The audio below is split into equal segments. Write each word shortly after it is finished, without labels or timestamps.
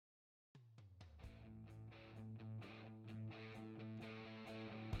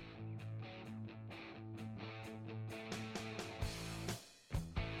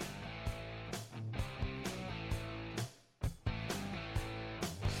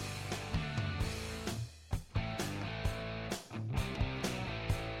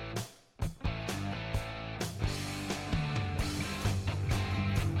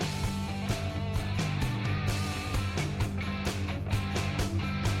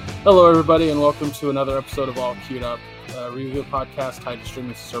Hello, everybody, and welcome to another episode of All Queued Up, a review podcast tied to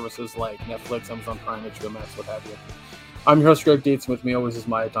streaming services like Netflix, Amazon Prime, HBO Max, what have you. I'm your host, Greg Dietz, and with me always is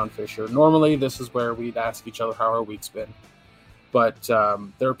Maya Don Fisher. Normally, this is where we'd ask each other how our week's been, but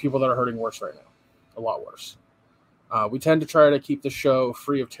there are people that are hurting worse right now, a lot worse. We tend to try to keep the show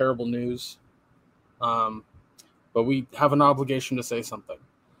free of terrible news, but we have an obligation to say something.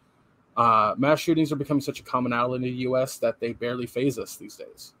 Mass shootings are becoming such a commonality in the U.S. that they barely faze us these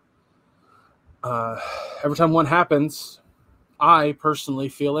days. Every time one happens, I personally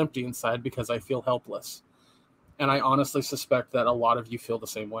feel empty inside because I feel helpless. And I honestly suspect that a lot of you feel the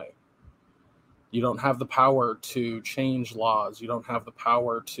same way. You don't have the power to change laws. You don't have the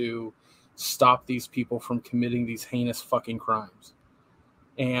power to stop these people from committing these heinous fucking crimes.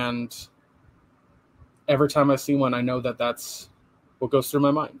 And every time I see one, I know that that's what goes through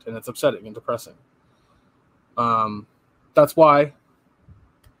my mind. And it's upsetting and depressing. That's why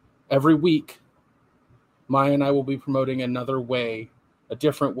every week, Maya and I will be promoting another way, a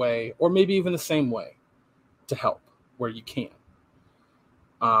different way, or maybe even the same way to help where you can.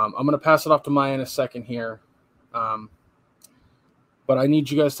 I'm going to pass it off to Maya in a second here. But I need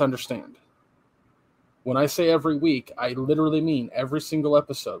you guys to understand. When I say every week, I literally mean every single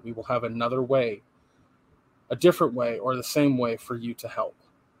episode. We will have another way, a different way, or the same way for you to help.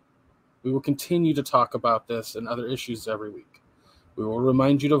 We will continue to talk about this and other issues every week. We will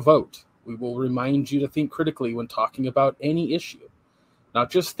remind you to vote. We will remind you to think critically when talking about any issue. Not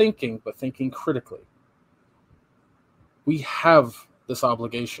just thinking, but thinking critically. We have this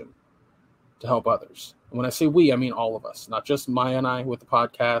obligation to help others. And when I say we, I mean all of us. Not just Maya and I with the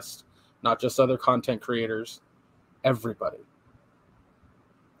podcast, not just other content creators, everybody.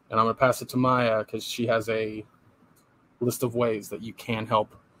 And I'm going to pass it to Maya because she has a list of ways that you can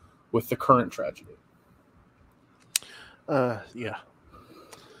help with the current tragedy. Yeah.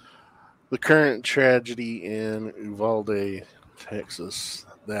 The current tragedy in Uvalde, Texas,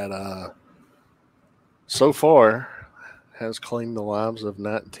 that so far has claimed the lives of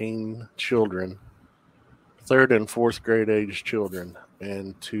 19 children, 3rd and 4th grade age children,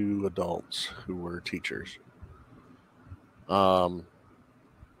 and 2 adults who were teachers. I'm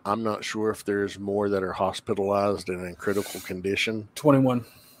not sure if there's more that are hospitalized and in critical condition. 21.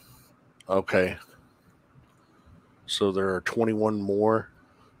 Okay. So there are 21 more.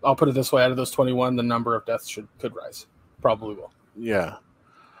 I'll put it this way: out of those 21, the number of deaths could rise. Probably will. Yeah.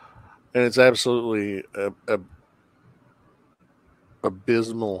 And it's absolutely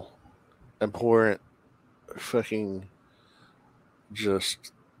abysmal, abhorrent, fucking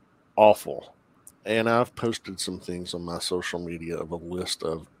just awful. And I've posted some things on my social media of a list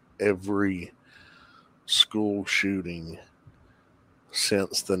of every school shooting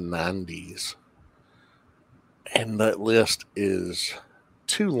since the 90s. And that list is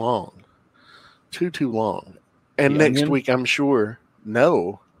too long. Too long. And The next Onion? week, I'm sure,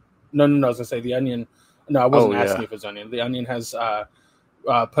 no. No, I was going to say The Onion. No, I wasn't asking if it's Onion. The Onion has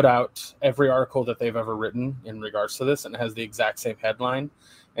put out every article that they've ever written in regards to this, and it has the exact same headline.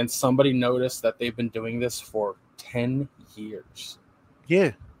 And somebody noticed that they've been doing this for 10 years.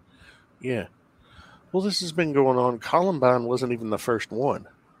 Yeah. Well, this has been going on. Columbine wasn't even the first one.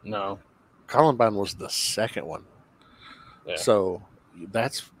 No. Columbine was the second one. Yeah. So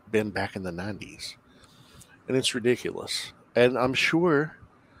that's been back in the 90s. And it's ridiculous. And I'm sure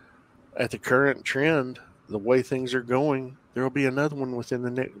at the current trend, the way things are going, there will be another one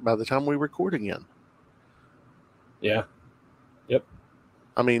by the time we record again. Yeah. Yep.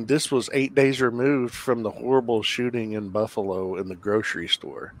 I mean, this was 8 days removed from the horrible shooting in Buffalo in the grocery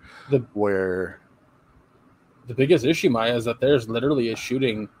store. Where the biggest issue, Maya, is that there's literally a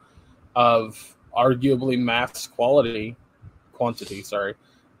shooting of arguably mass quantity,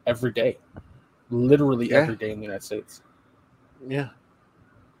 every day. Literally every day in the United States. Yeah.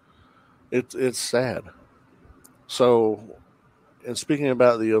 It's sad. So, and speaking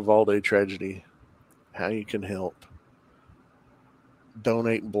about the Uvalde tragedy, how you can help,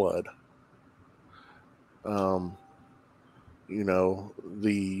 donate blood. The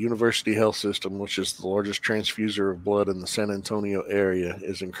University Health System, which is the largest transfuser of blood in the San Antonio area,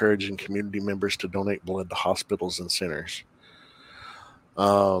 is encouraging community members to donate blood to hospitals and centers.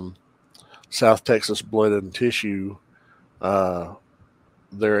 South Texas Blood and Tissue,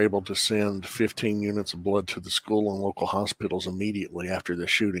 they're able to send 15 units of blood to the school and local hospitals immediately after the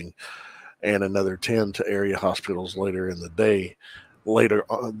shooting, and another 10 to area hospitals later in that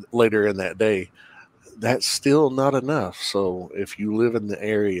day. That's still not enough. So if you live in the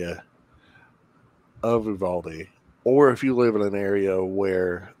area of Uvalde, or if you live in an area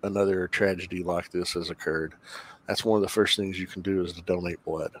where another tragedy like this has occurred, that's one of the first things you can do is to donate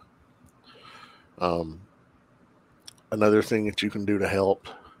blood. Another thing that you can do to help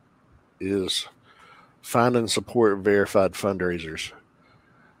is find and support verified fundraisers.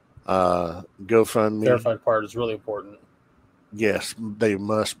 GoFundMe. Verified part is really important. Yes, they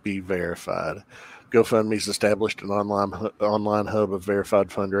must be verified. GoFundMe's established an online hub of verified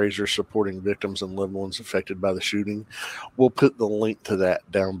fundraisers supporting victims and loved ones affected by the shooting. We'll put the link to that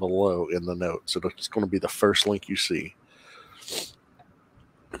down below in the notes. It's going to be the first link you see.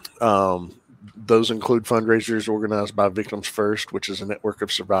 Those include fundraisers organized by Victims First, which is a network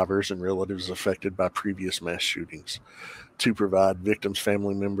of survivors and relatives affected by previous mass shootings, to provide victims'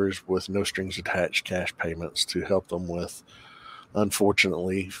 family members with no strings attached cash payments to help them with,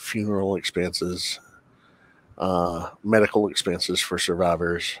 unfortunately, funeral expenses, medical expenses for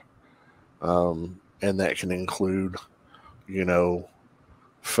survivors, and that can include,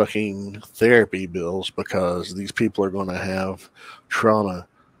 fucking therapy bills, because these people are going to have trauma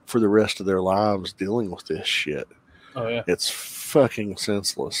for the rest of their lives dealing with this shit. Oh, yeah. It's fucking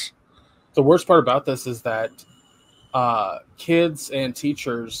senseless. The worst part about this is that kids and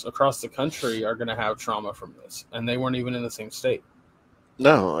teachers across the country are going to have trauma from this, and they weren't even in the same state.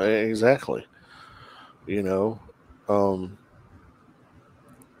 No, exactly. It's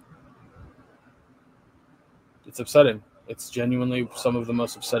upsetting. It's genuinely some of the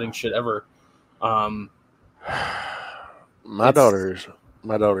most upsetting shit ever. My daughter's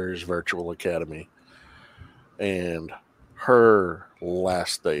virtual academy, and her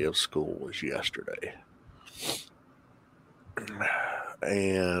last day of school was yesterday.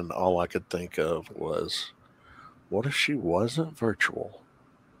 And all I could think of was, what if she wasn't virtual?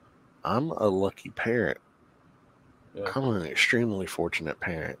 I'm a lucky parent. Yeah. I'm an extremely fortunate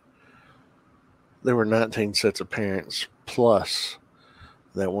parent. There were 19 sets of parents plus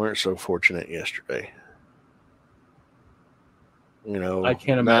that weren't so fortunate yesterday. I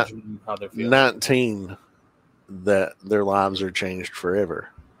can't imagine how they're feeling. 19 that their lives are changed forever.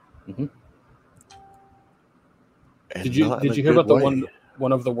 Mm-hmm. Did you hear about the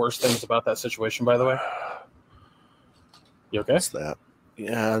one of the worst things about that situation, by the way? You okay? What's that?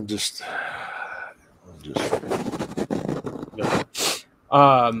 Yeah, I'm just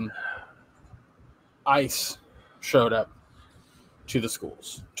ICE showed up to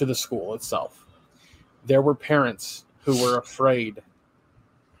the school itself. There were parents who were afraid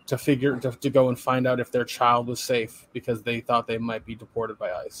to go and find out if their child was safe because they thought they might be deported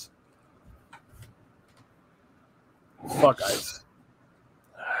by ICE. Fuck ICE.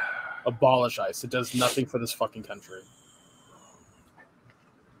 Abolish ICE. It does nothing for this fucking country.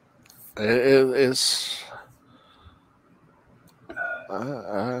 It's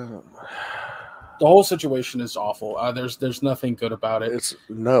the whole situation is awful. There's nothing good about it. It's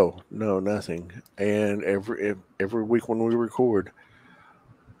nothing. And every week when we record,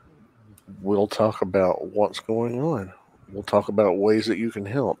 we'll talk about what's going on. We'll talk about ways that you can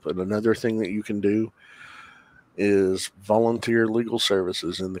help. And another thing that you can do is volunteer legal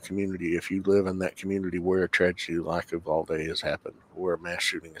services in the community. If you live in that community where a tragedy like Uvalde has happened, where a mass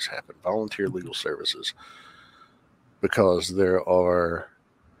shooting has happened, volunteer legal services, because there are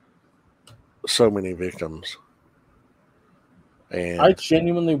so many victims. And I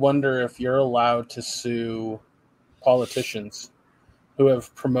genuinely wonder if you're allowed to sue politicians who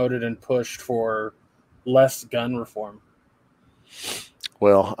have promoted and pushed for less gun reform.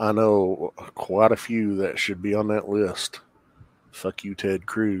 Well, I know quite a few that should be on that list. Fuck you, Ted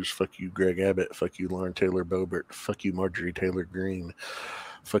Cruz. Fuck you, Greg Abbott. Fuck you, Lauren Taylor Boebert. Fuck you, Marjorie Taylor Greene.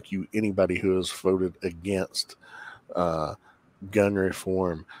 Fuck you, anybody who has voted against gun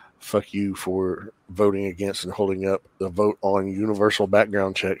reform. Fuck you for voting against and holding up the vote on universal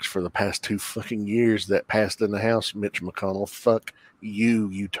background checks for the past 2 fucking years that passed in the House, Mitch McConnell. Fuck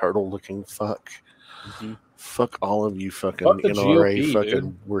you turtle-looking fuck. Mm-hmm. Fuck all of you fucking NRA GOP, fucking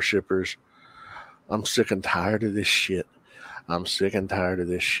dude. Worshippers. I'm sick and tired of this shit.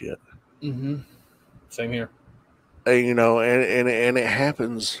 Mm-hmm. Same here. And, and it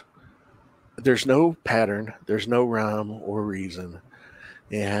happens. There's no pattern. There's no rhyme or reason.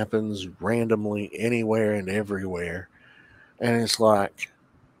 It happens randomly anywhere and everywhere. And it's like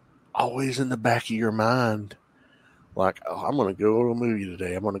always in the back of your mind. Like, oh, I'm going to go to a movie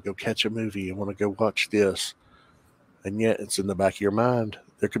today. I'm going to go catch a movie. I want to go watch this. And yet it's in the back of your mind.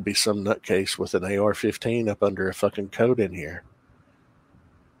 There could be some nutcase with an AR-15 up under a fucking coat in here.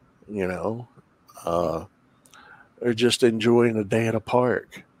 Or just enjoying a day at a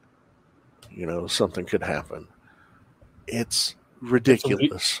park. Something could happen. It's ridiculous.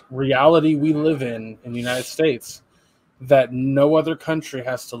 It's a reality we live in the United States that no other country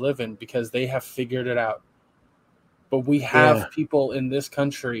has to live in because they have figured it out. But we have people in this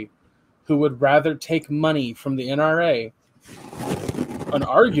country who would rather take money from the NRA, an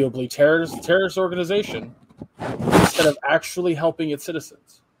arguably terrorist organization, instead of actually helping its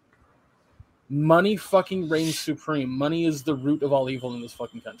citizens. Money fucking reigns supreme. Money is the root of all evil in this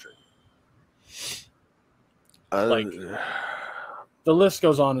fucking country. The list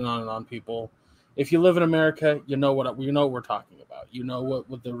goes on and on and on, people. If you live in America, you know what we're talking about. You know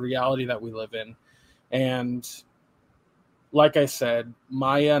what the reality that we live in. And like I said,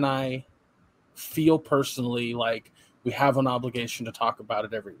 Maya and I feel personally like we have an obligation to talk about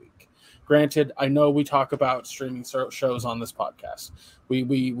it every week. Granted, I know we talk about streaming shows on this podcast. We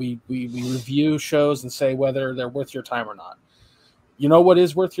review shows and say whether they're worth your time or not. You know what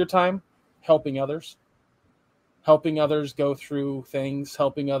is worth your time? Helping others. Helping others go through things.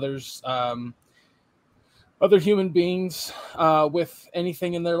 Helping others, other human beings with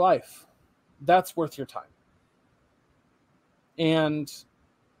anything in their life. That's worth your time. And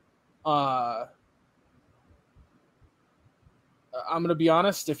I'm going to be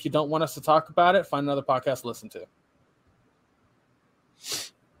honest, if you don't want us to talk about it, find another podcast to listen to.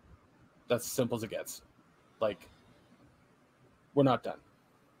 That's as simple as it gets. Like, we're not done.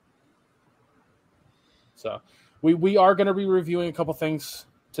 So we are going to be reviewing a couple things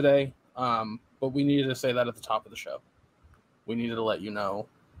today, but we needed to say that at the top of the show. We needed to let you know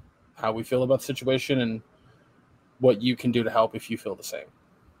how we feel about the situation and what you can do to help if you feel the same.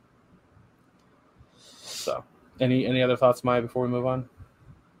 So, any other thoughts, Maya, before we move on?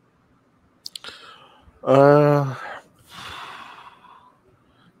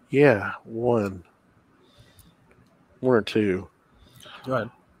 Yeah, one or two. Go ahead.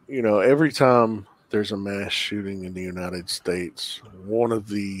 You know, every time there's a mass shooting in the United States, one of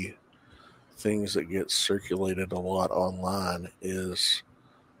the things that gets circulated a lot online is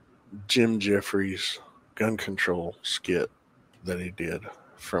Jim Jeffries' gun control skit that he did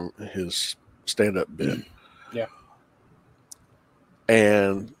from his stand-up bit. Yeah.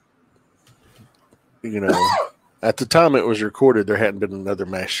 And, you know, at the time it was recorded, there hadn't been another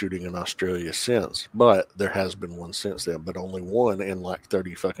mass shooting in Australia since, but there has been one since then, but only one in like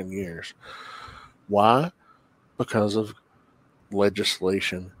 30 fucking years. Why? Because of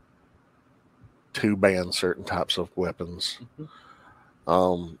legislation to ban certain types of weapons.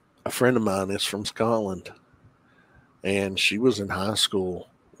 Mm-hmm. A friend of mine is from Scotland, and she was in high school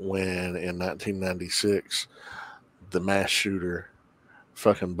when, in 1996, the mass shooter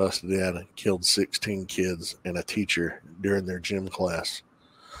fucking busted in and killed 16 kids and a teacher during their gym class.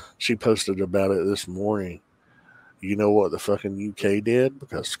 She posted about it this morning. You know what the fucking UK did?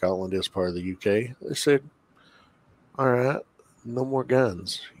 Because Scotland is part of the UK. They said, all right, no more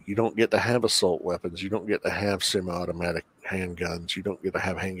guns. You don't get to have assault weapons. You don't get to have semi-automatic handguns. You don't get to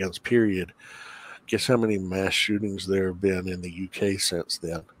have handguns, period. Guess how many mass shootings there have been in the UK since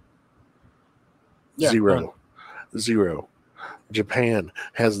then? Yeah, Zero. Japan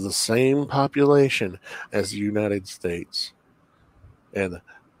has the same population as the United States and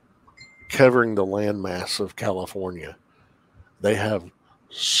covering the landmass of California. They have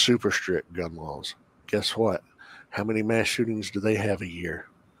super strict gun laws. Guess what? How many mass shootings do they have a year?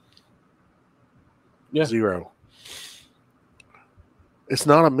 Yeah. 0. It's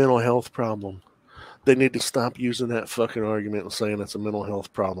not a mental health problem. They need to stop using that fucking argument and saying it's a mental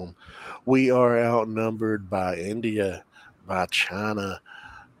health problem. We are outnumbered by India, by China,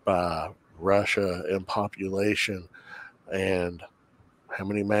 by Russia in population. And how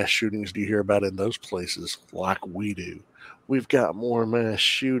many mass shootings do you hear about in those places like we do? We've got more mass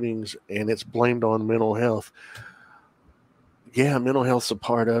shootings, and it's blamed on mental health. Yeah, mental health's a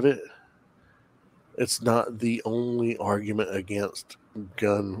part of it. It's not the only argument against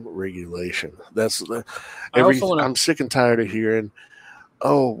gun regulation. I'm sick and tired of hearing,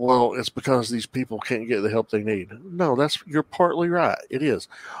 oh, well, it's because these people can't get the help they need. No, you're partly right. It is.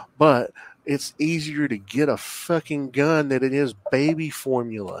 But it's easier to get a fucking gun than it is baby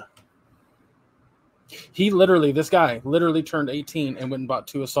formula. This guy literally turned 18 and went and bought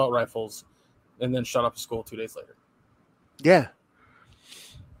 2 assault rifles and then shot up a school 2 days later. Yeah.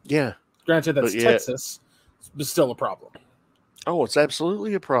 Yeah. Granted, that's Texas, but still a problem. Oh, it's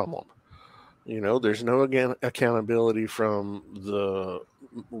absolutely a problem. You know, there's no accountability from the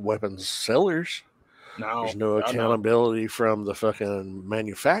weapons sellers. No. There's no accountability from the fucking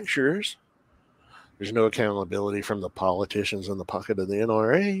manufacturers. There's no accountability from the politicians in the pocket of the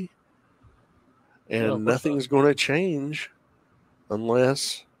NRA. And nothing's going to change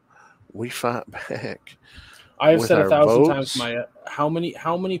unless we fight back. I have said 1,000 times, Maya, how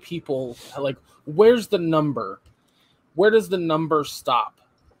many people, like, where's the number? Where does the number stop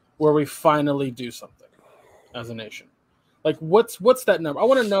where we finally do something as a nation? Like, what's that number? I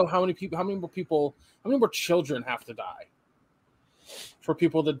want to know how many more children have to die for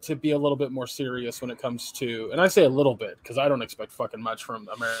people to be a little bit more serious when it comes to, and I say a little bit because I don't expect fucking much from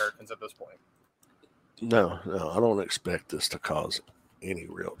Americans at this point. No, I don't expect this to cause any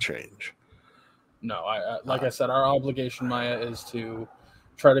real change. No, like I said, our obligation, Maya, is to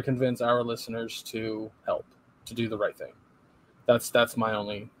try to convince our listeners to help, to do the right thing. That's my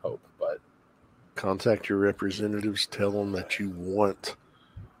only hope. But contact your representatives, tell them that you want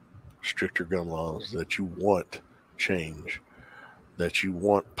stricter gun laws, that you want change, that you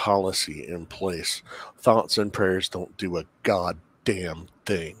want policy in place. Thoughts and prayers don't do a goddamn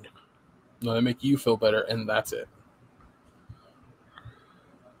thing. No, they make you feel better, and that's it.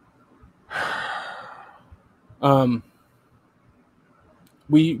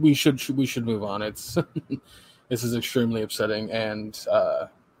 We should move on. It's this is extremely upsetting, and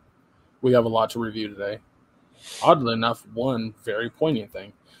we have a lot to review today. Oddly enough, one very poignant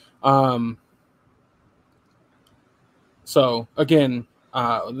thing. So again,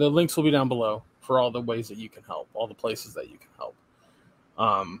 the links will be down below for all the ways that you can help, all the places that you can help.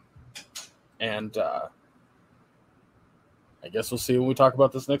 And I guess we'll see when we talk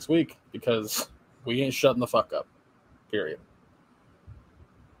about this next week, because we ain't shutting the fuck up. Period.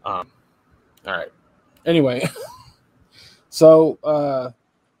 All right. Anyway, so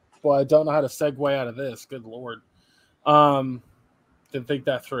well, I don't know how to segue out of this. Good Lord. Didn't think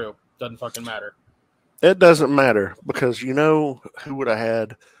that through. Doesn't fucking matter. It doesn't matter, because you know who would have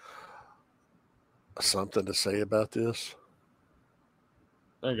had something to say about this?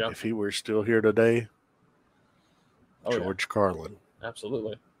 There you go. If he were still here today, George Carlin.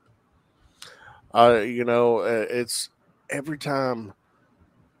 Absolutely. It's every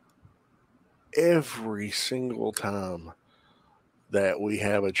single time that we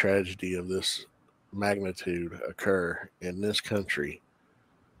have a tragedy of this magnitude occur in this country,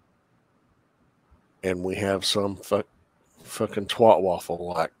 and we have some fucking twat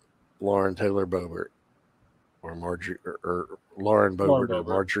waffle like Lauren Taylor Boebert or Lauren Boebert or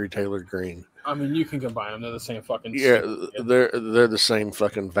Marjorie Taylor Greene. I mean, you can combine them. They're the same fucking. Yeah, they're the same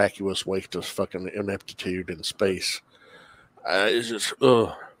fucking vacuous waste of fucking ineptitude in space. It's just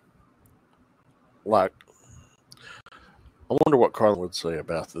like, I wonder what Carlin would say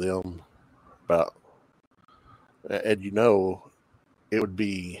about them. And it would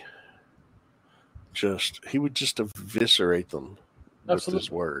be he would just eviscerate them with his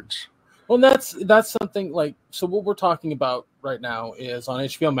words. Well, that's something like, so what we're talking about right now is on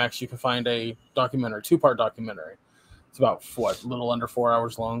HBO Max. You can find a documentary, 2-part documentary. It's about a little under 4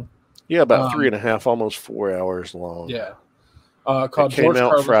 hours long. Yeah, about 3.5, almost 4 hours long. Yeah, called it came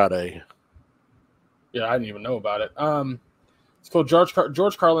out Friday. Yeah, I didn't even know about it. It's called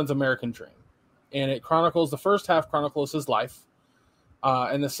George Carlin's American Dream, and it chronicles, the first half chronicles his life,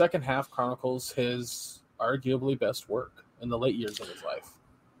 and the second half chronicles his arguably best work in the late years of his life.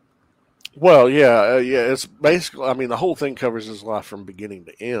 Well, yeah. It's basically, I mean, the whole thing covers his life from beginning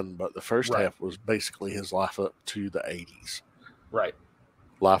to end, but the first half was basically his life up to the 80s. Right.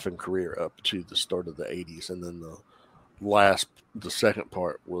 Life and career up to the start of the 80s. And then the second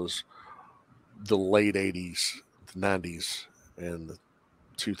part was the late 80s, the 90s, and the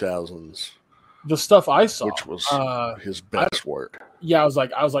 2000s. The stuff I saw, which was his best work. Yeah, I was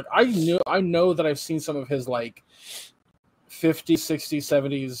like, I know that I've seen some of his like 50s,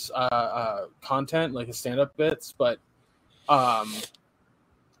 60s, 70s content, like his stand-up bits, but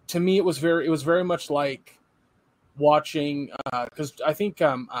to me it was very much like watching, because I think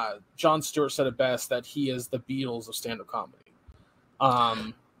Jon Stewart said it best, that he is the Beatles of stand-up comedy.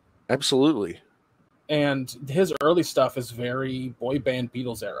 Absolutely. And his early stuff is very boy band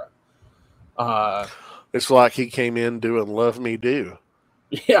Beatles era. It's like he came in doing Love Me Do.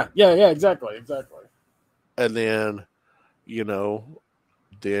 Yeah, exactly. And then,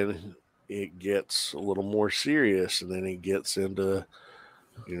 then it gets a little more serious, and then he gets into,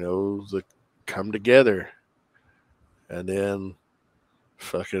 the Come Together, and then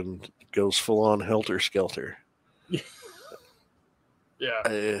fucking goes full on Helter Skelter.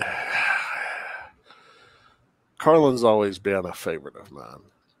 Yeah. Carlin's always been a favorite of mine.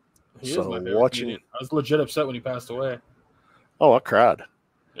 He is my favorite comedian. I was legit upset when he passed away. Oh, I cried.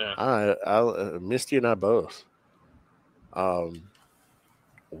 Yeah. I Misty and I both.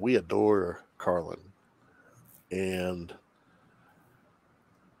 We adore Carlin, and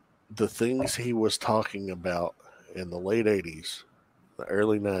the things he was talking about in the late 80s, the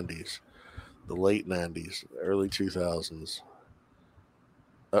early 90s, the late 90s, the early 2000s,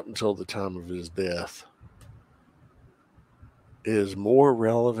 up until the time of his death, is more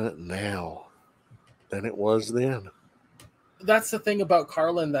relevant now than it was then. that's the thing about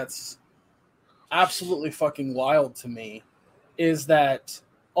Carlin that's absolutely fucking wild to me, is that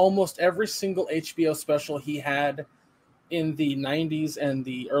almost every single HBO special he had in the 90s and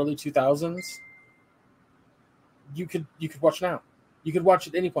the early 2000s, you could watch now. You could watch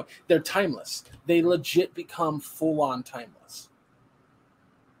at any point. They're timeless. They legit become full-on timeless.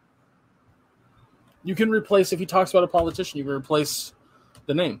 You can replace, if he talks about a politician, you can replace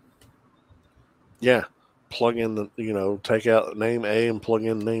the name. Yeah. Plug in the, take out name A and plug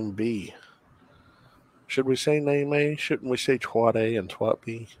in name B. Should we say name A? Shouldn't we say twat A and twat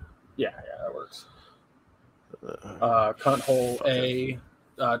B? Yeah, that works. Cunt hole A,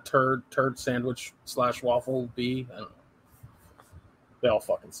 turd sandwich / waffle B. I don't know. They all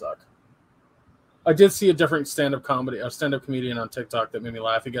fucking suck. I did see a different stand-up comedian on TikTok that made me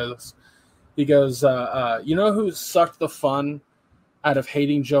laugh. He goes, you know who sucked the fun out of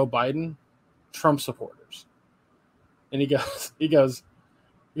hating Joe Biden? Trump supporters. And he goes,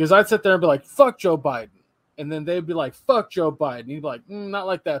 I'd sit there and be like, fuck Joe Biden. And then they'd be like, fuck Joe Biden. He'd be like, not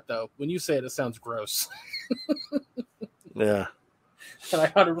like that, though. When you say it, it sounds gross. Yeah. And I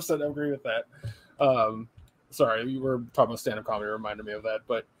 100% agree with that. Sorry, you were talking about stand-up comedy. It reminded me of that.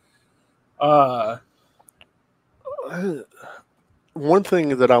 But one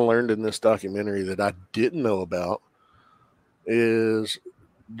thing that I learned in this documentary that I didn't know about is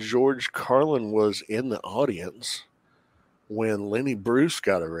George Carlin was in the audience when Lenny Bruce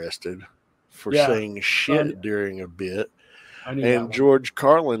got arrested for saying shit during a bit. And George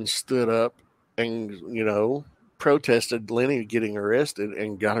Carlin stood up and, protested Lenny getting arrested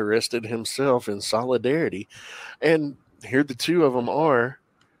and got arrested himself in solidarity. And here the two of them are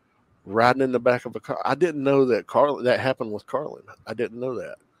riding in the back of a car. I didn't know that that happened with Carlin. I didn't know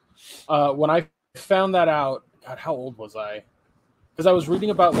that. When I found that out, God, how old was I? Because I was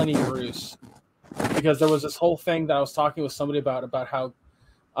reading about Lenny Bruce, because there was this whole thing that I was talking with somebody about how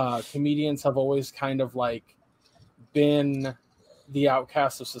comedians have always kind of like been the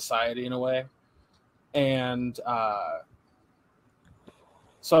outcasts of society in a way. And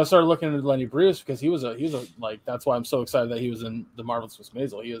so I started looking into Lenny Bruce because he was a like, that's why I'm so excited that he was in The Marvelous Miss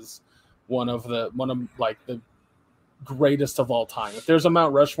Maisel. He is one of the greatest of all time. If there's a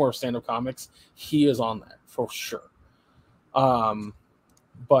Mount Rushmore of stand-up comics, he is on that for sure. But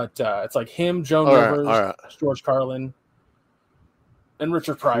it's like him, Joan Rivers, George Carlin, and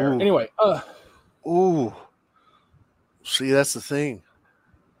Richard Pryor. Ooh. Anyway, see, that's the thing.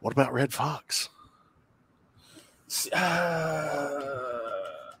 What about Red Fox?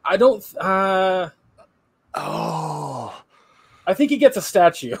 I don't. I think he gets a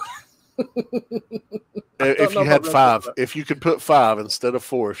statue. If you had 5, if you could put 5 instead of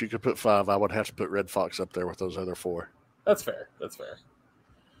 4, if you could put 5, I would have to put Red Fox up there with those other 4. That's fair.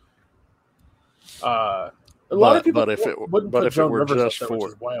 A lot of people wouldn't put Joan Rivers up there,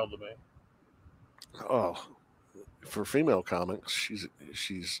 which is wild to me. Oh, for female comics, she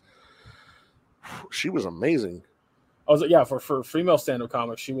was amazing. For female stand-up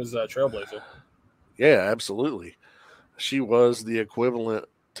comics, she was a trailblazer. Yeah, absolutely. She was the equivalent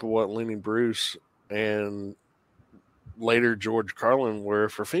to what Lenny Bruce and later George Carlin were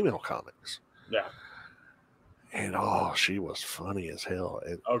for female comics. Yeah. And she was funny as hell.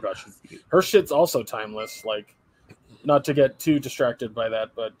 And, oh gosh, her shit's also timeless. Like, not to get too distracted by that,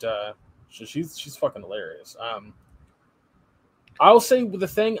 but she's fucking hilarious. I'll say the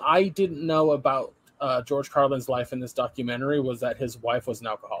thing I didn't know about George Carlin's life in this documentary was that his wife was an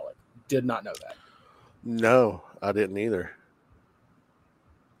alcoholic. Did not know that. No, I didn't either.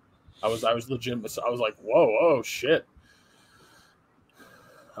 I was legitimate. I was like, whoa, oh shit.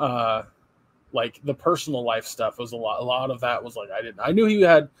 Like the personal life stuff was a lot of that was like, I knew he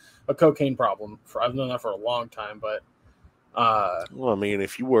had a cocaine problem. I've known that for a long time, but well, I mean,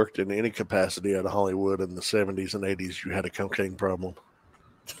 if you worked in any capacity out of Hollywood in the 70s and 80s, you had a cocaine problem.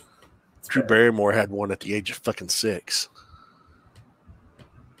 Drew Barrymore had one at the age of fucking 6.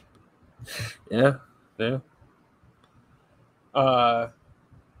 Yeah.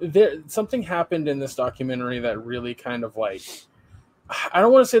 Something happened in this documentary that really kind of like, I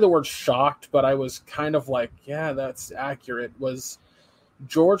don't want to say the word shocked, but I was kind of like, yeah, that's accurate, was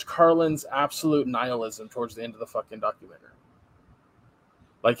George Carlin's absolute nihilism towards the end of the fucking documentary.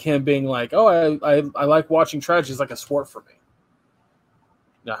 Like him being like, oh, I like watching tragedy. It's like a sport for me.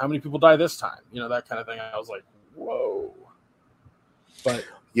 Now, how many people die this time? That kind of thing. I was like, whoa. But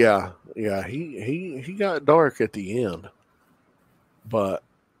yeah, he got dark at the end. But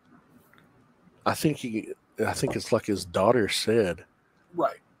I think it's like his daughter said.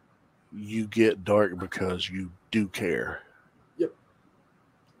 Right. You get dark because you do care. Yep.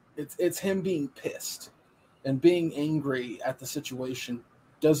 It's him being pissed. And being angry at the situation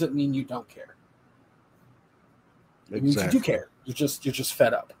doesn't mean you don't care. It means you do care. You're just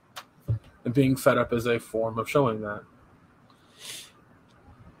fed up. And being fed up is a form of showing that.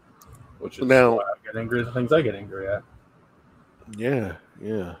 Which is why I get angry at the things I get angry at. Yeah.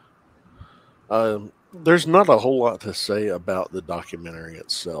 There's not a whole lot to say about the documentary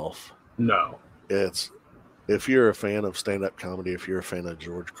itself. No. If you're a fan of stand-up comedy, if you're a fan of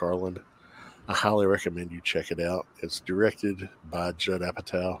George Carlin, I highly recommend you check it out. It's directed by Judd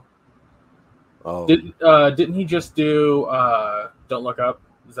Apatow. Didn't he just do Don't Look Up?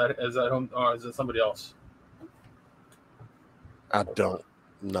 Is that him, or is it somebody else? I don't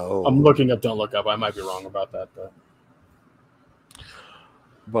know. I'm looking up Don't Look Up. I might be wrong about that,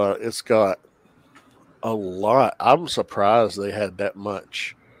 but it's got a lot. I'm surprised they had that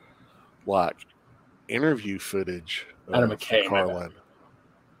much interview footage of Adam McKay, Carlin.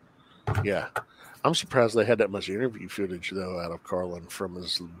 Yeah. I'm surprised they had that much interview footage though out of Carlin from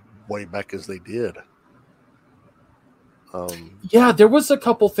as way back as they did. Yeah, there was a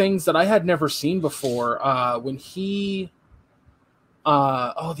couple things that I had never seen before. When he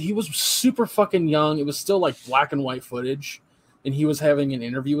was super fucking young. It was still like black and white footage, and he was having an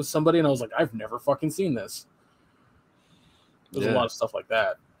interview with somebody, and I was like, I've never fucking seen this. There's a lot of stuff like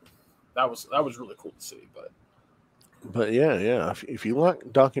that. That was really cool to see, But yeah. If you like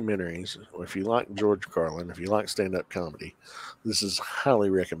documentaries, or if you like George Carlin, if you like stand-up comedy, this is highly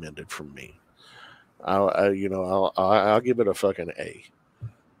recommended from me. I'll give it a fucking A.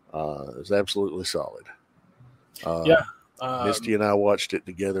 It's absolutely solid. Yeah. Misty and I watched it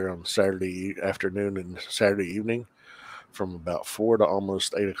together on Saturday afternoon and Saturday evening from about 4 to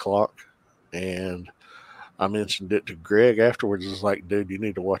almost 8 o'clock. And I mentioned it to Greg afterwards. It's like, dude, you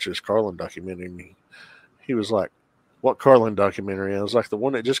need to watch this Carlin documentary. And he was like, what Carlin documentary? I was like, the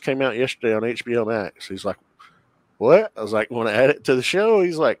one that just came out yesterday on HBO Max. He's like, what? I was like, want to add it to the show?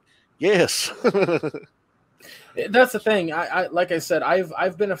 He's like, yes. That's the thing. I like I said,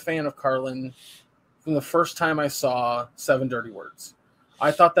 I've been a fan of Carlin from the first time I saw 7 Dirty Words.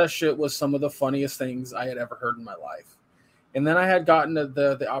 I thought that shit was some of the funniest things I had ever heard in my life. And then I had gotten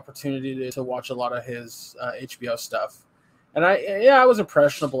the opportunity to watch a lot of his HBO stuff. And I was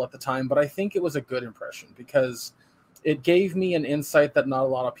impressionable at the time, but I think it was a good impression because it gave me an insight that not a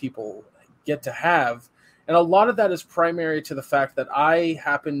lot of people get to have. And a lot of that is primary to the fact that I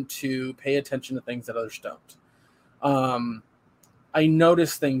happen to pay attention to things that others don't. I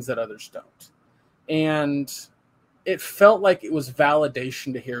notice things that others don't. And it felt like it was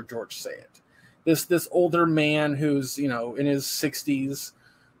validation to hear George say it. This older man who's, in his 60s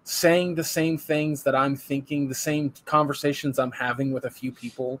saying the same things that I'm thinking, the same conversations I'm having with a few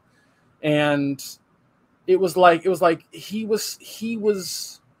people. And it was like he was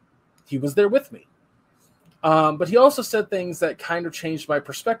there with me. But he also said things that kind of changed my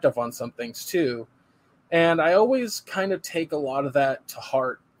perspective on some things too. And I always kind of take a lot of that to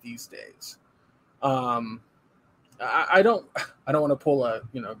heart these days. I don't want to pull a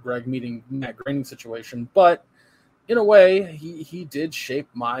Greg meeting Matt Groening situation, but in a way he did shape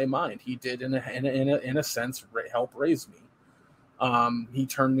my mind. He did in a sense help raise me. He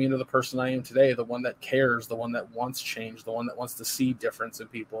turned me into the person I am today, the one that cares, the one that wants change, the one that wants to see difference in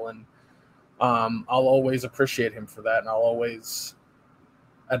people. And I'll always appreciate him for that, and I'll always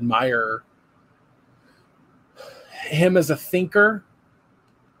admire him as a thinker,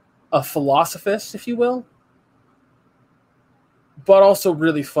 a philosophist, if you will, but also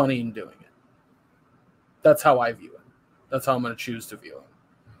really funny in doing it. That's how I view him. That's how I'm going to choose to view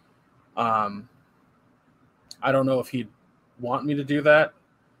him. I don't know if he'd want me to do that,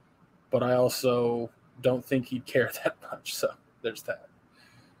 but I also don't think he'd care that much. So there's that.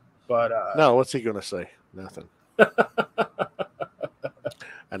 But no, what's he going to say? Nothing.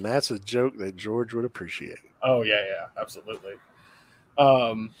 And that's a joke that George would appreciate. Oh yeah, absolutely.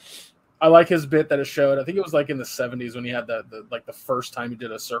 I like his bit that it showed. I think it was like in the 70s when he had the first time he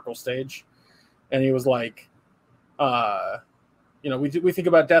did a circle stage, and he was like, we think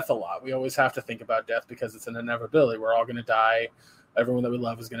about death a lot. We always have to think about death because it's an inevitability. We're all going to die. Everyone that we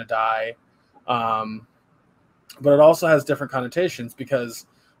love is going to die. But it also has different connotations because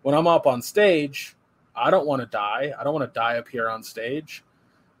when I'm up on stage, I don't want to die. I don't want to die up here on stage.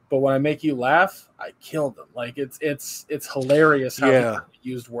 But when I make you laugh, I kill them. Like it's hilarious how he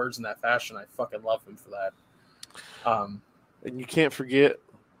used words in that fashion. I fucking love him for that. And you can't forget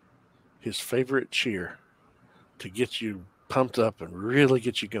his favorite cheer to get you pumped up and really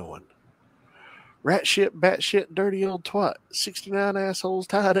get you going. Rat shit, bat shit, dirty old twat. 69 assholes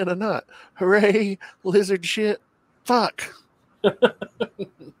tied in a knot. Hooray, lizard shit. Fuck.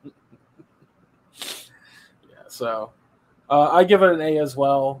 So I give it an A as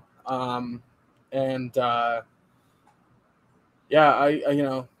well. And yeah,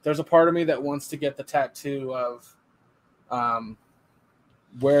 I there's a part of me that wants to get the tattoo of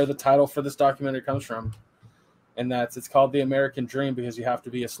where the title for this documentary comes from, and it's called The American Dream because you have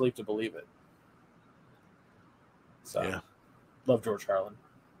to be asleep to believe it. So, Yeah. Love George Carlin.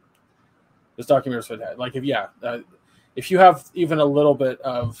 This documentary is fantastic. Like, if you have even a little bit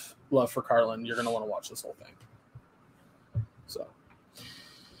of love for Carlin, you're going to want to watch this whole thing. So,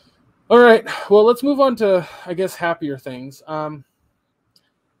 all right. Well, let's move on to, I guess, happier things. Do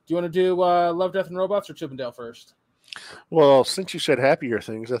you want to do Love, Death, and Robots or Chip 'n Dale first? Well, since you said happier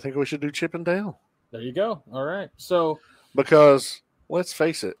things, I think we should do Chip 'n Dale. There you go. All right. So, because let's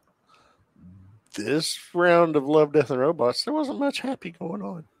face it, this round of Love, Death, and Robots, there wasn't much happy going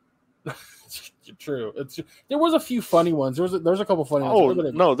on. True. There was a few funny ones. There's a couple funny ones.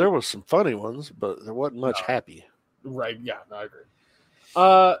 Oh no, there was some funny ones, but there wasn't much happy. Right? Yeah, no, I agree.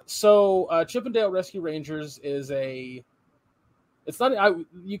 So Chip 'n Dale Rescue Rangers is it's not.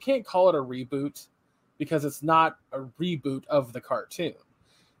 You can't call it a reboot because it's not a reboot of the cartoon.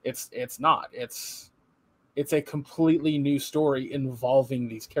 It's not. It's a completely new story involving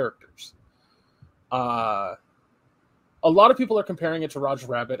these characters. A lot of people are comparing it to Roger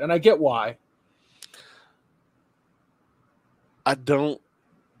Rabbit, and I get why. I don't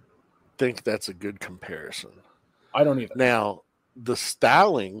think that's a good comparison. I don't either. Now, the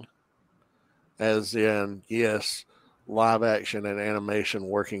styling, as in, yes, live action and animation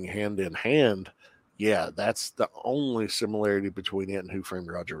working hand in hand, yeah, that's the only similarity between it and Who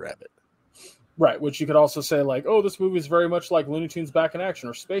Framed Roger Rabbit. Right, which you could also say, like, oh, this movie is very much like Looney Tunes Back in Action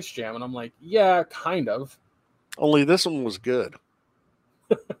or Space Jam. And I'm like, yeah, kind of. Only this one was good.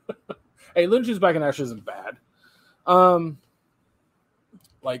 Hey, Looney Tunes Back in Action isn't bad.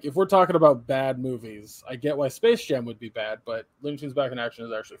 Like, if we're talking about bad movies, I get why Space Jam would be bad, but Looney Tunes Back in Action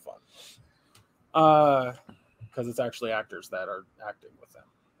is actually fun. Because it's actually actors that are acting with them.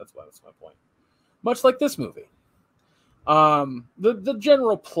 That's my point. Much like this movie. The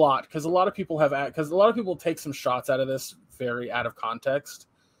general plot, because a lot of people take some shots out of this very out of context,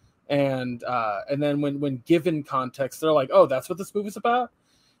 and then when given context, they're like, oh, that's what this movie's about.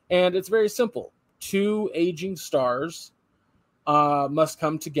 And it's very simple. Two aging stars must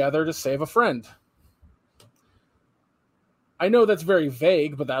come together to save a friend. I know that's very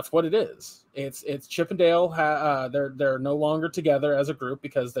vague, but that's what it is. It's Chip 'n Dale. They're no longer together as a group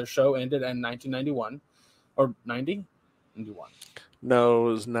because their show ended in 1991 or 90. 91. No,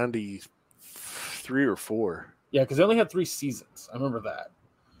 it was 93 or 4. Yeah, because they only had 3 seasons. I remember that.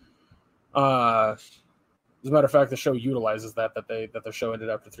 As a matter of fact, the show utilizes that the show ended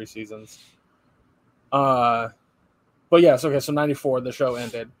after 3 seasons. But yes, okay, so 94, the show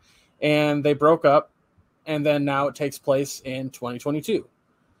ended. And they broke up, and then now it takes place in 2022.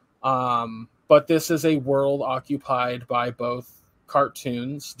 But this is a world occupied by both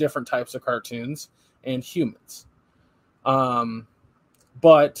cartoons, different types of cartoons, and humans.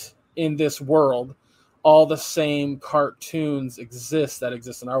 But in this world, all the same cartoons exist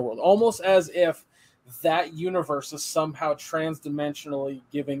in our world, almost as if that universe is somehow transdimensionally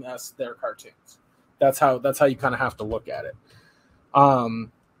giving us their cartoons. That's how you kind of have to look at it.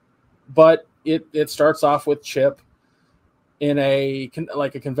 But it starts off with Chip in a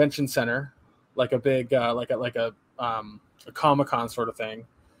convention center, like a big like a Comic-Con sort of thing,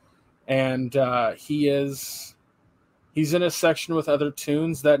 and he's in a section with other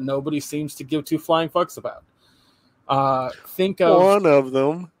tunes that nobody seems to give two flying fucks about. Think of one of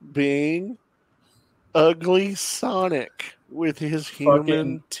them being Ugly Sonic with his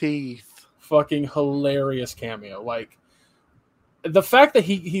human teeth. Fucking hilarious cameo. Like, the fact that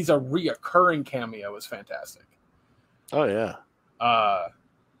he's a reoccurring cameo is fantastic. Oh yeah.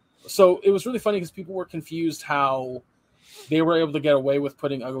 So it was really funny because people were confused how they were able to get away with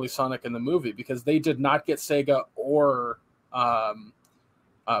putting Ugly Sonic in the movie because they did not get Sega or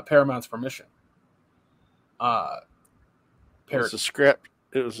Paramount's permission. It was a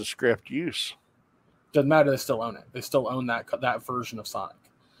scrapped use. Doesn't matter. They still own it. They still own that version of Sonic.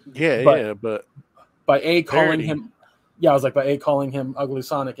 But by calling him Ugly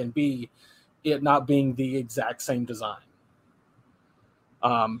Sonic, and B, it not being the exact same design.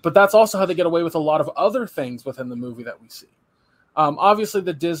 But that's also how they get away with a lot of other things within the movie that we see. Obviously,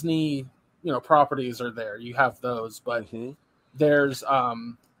 the Disney, properties are there. You have those, but there's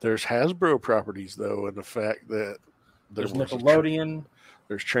Hasbro properties though, and the fact that there's Nickelodeon.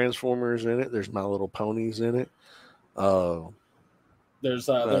 There's Transformers in it. There's My Little Ponies in it. There's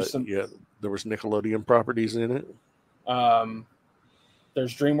some. Yeah, there was Nickelodeon properties in it.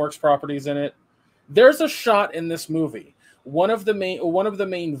 There's DreamWorks properties in it. There's a shot in this movie. One of the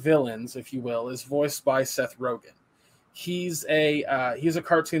main villains, if you will, is voiced by Seth Rogen. He's a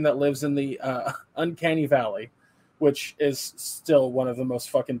cartoon that lives in the Uncanny Valley, which is still one of the most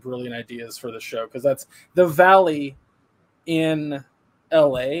fucking brilliant ideas for the show, because that's the valley in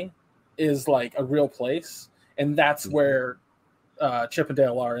LA is like a real place, and that's where Chip and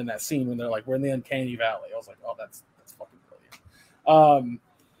Dale are in that scene when they're like, we're in the Uncanny Valley. I was like, oh, that's fucking brilliant.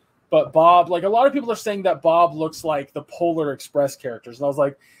 But Bob, like, a lot of people are saying that Bob looks like the Polar Express characters, and I was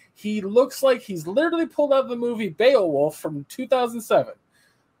like, he looks like he's literally pulled out of the movie Beowulf from 2007.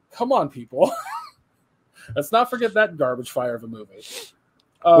 Come on, people. Let's not forget that garbage fire of a movie.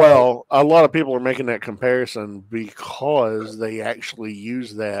 Well, a lot of people are making that comparison because they actually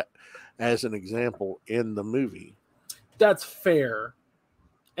use that as an example in the movie. That's fair.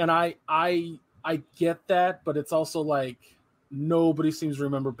 And I get that, but it's also like nobody seems to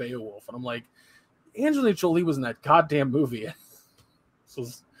remember Beowulf. And I'm like, Angelina Jolie was in that goddamn movie. So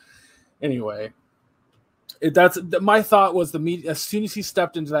anyway, that's my thought was as soon as he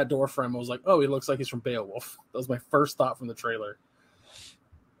stepped into that door frame, I was like, oh, he looks like he's from Beowulf. That was my first thought from the trailer.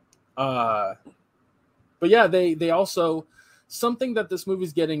 But yeah, they also, something that this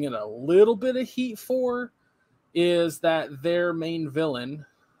movie's getting in a little bit of heat for is that their main villain,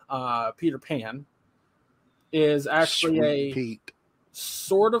 Peter Pan, is actually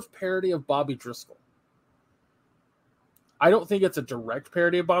sort of parody of Bobby Driscoll. I don't think it's a direct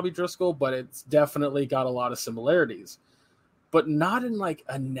parody of Bobby Driscoll, but it's definitely got a lot of similarities, but not in like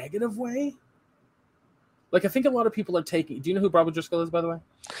a negative way. Like, I think a lot of people are taking... Do you know who Bobby Driscoll is, by the way?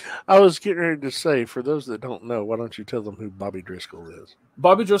 I was getting ready to say, for those that don't know, why don't you tell them who Bobby Driscoll is?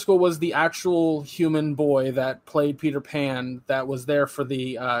 Bobby Driscoll was the actual human boy that played Peter Pan that was there for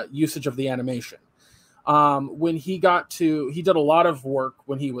the usage of the animation. When he did a lot of work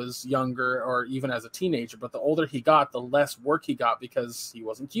when he was younger or even as a teenager, but the older he got, the less work he got because he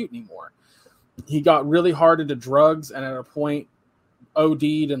wasn't cute anymore. He got really hard into drugs and at a point OD'd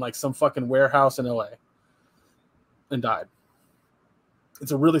in like some fucking warehouse in LA and died.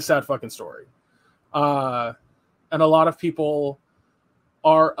 It's a really sad fucking story. And a lot of people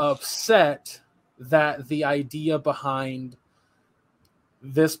are upset that the idea behind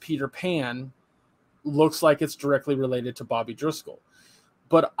this Peter Pan looks like it's directly related to Bobby Driscoll.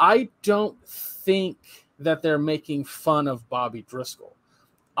 But I don't think that they're making fun of Bobby Driscoll.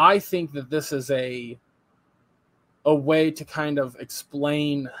 I think that this is a way to kind of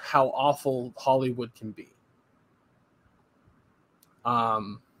explain how awful Hollywood can be.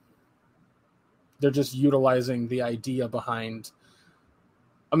 They're just utilizing the idea behind...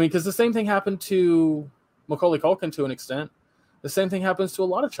 I mean, because the same thing happened to Macaulay Culkin to an extent. The same thing happens to a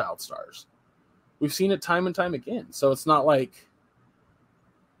lot of child stars. We've seen it time and time again. So it's not like...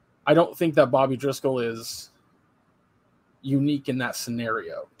 I don't think that Bobby Driscoll is unique in that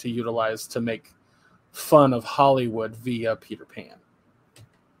scenario to utilize to make fun of Hollywood via Peter Pan.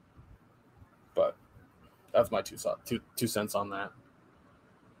 But that's my two cents on that.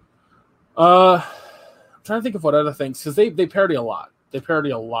 I'm trying to think of what other things, because they parody a lot. They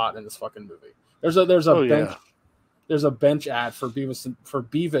parody a lot in this fucking movie. There's a bench ad for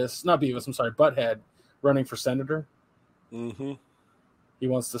Butthead running for senator. Mm-hmm. He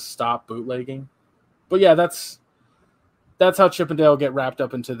wants to stop bootlegging. But yeah, that's how Chip and Dale get wrapped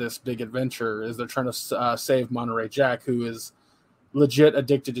up into this big adventure, is they're trying to save Monterey Jack, who is legit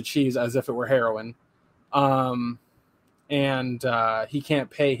addicted to cheese as if it were heroin. And he can't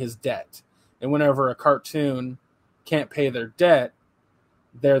pay his debt. And whenever a cartoon can't pay their debt,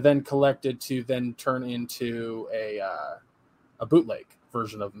 they're then collected to then turn into a bootleg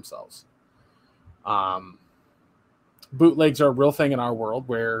version of themselves. Bootlegs are a real thing in our world,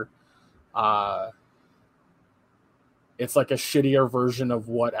 where it's like a shittier version of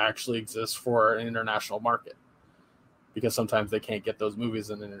what actually exists for an international market, because sometimes they can't get those movies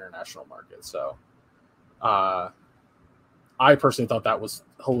in an international market. So I personally thought that was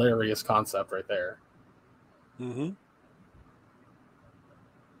a hilarious concept right there. Mm-hmm.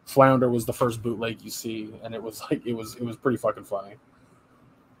 Flounder was the first bootleg you see, and it was pretty fucking funny.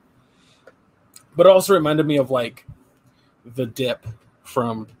 But it also reminded me of like the Dip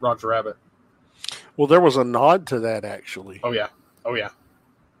from Roger Rabbit. Well, there was a nod to that, actually. Oh yeah.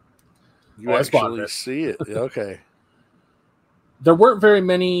 You actually see it. Okay. There weren't very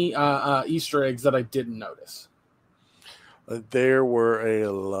many Easter eggs that I didn't notice. There were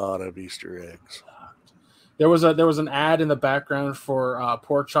a lot of Easter eggs. There was an ad in the background for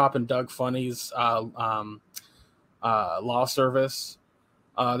Pork Chop and Doug Funny's law service.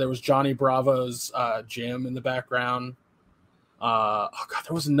 There was Johnny Bravo's gym in the background. There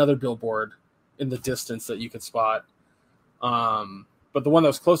was another billboard in the distance that you could spot. But the one that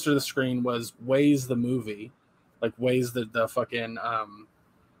was closer to the screen was Waze the movie, like Waze the fucking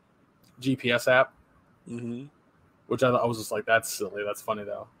GPS app, which I was just like, that's silly. That's funny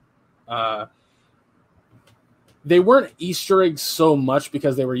though. They weren't Easter eggs so much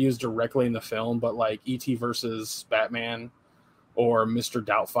because they were used directly in the film, but like E.T. versus Batman or Mr.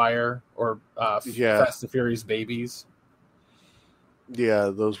 Doubtfire or Fast and Furious Babies. Yeah,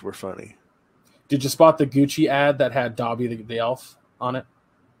 those were funny. Did you spot the Gucci ad that had Dobby the elf on it?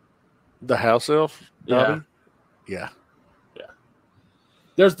 The house elf? Dobby? Yeah.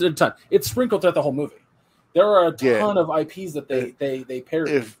 There's a ton. It's sprinkled throughout the whole movie. There are a ton of IPs that they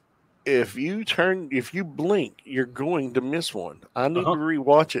parody. If you blink, you're going to miss one. I need to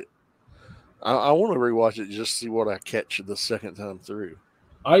rewatch it. I want to rewatch it just to see what I catch the second time through.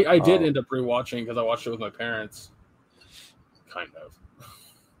 I did end up rewatching because I watched it with my parents. Kind of.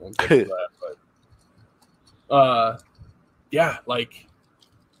 Won't get to that, but yeah, like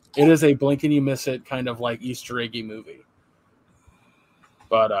it is a blink and you miss it kind of like Easter eggy movie.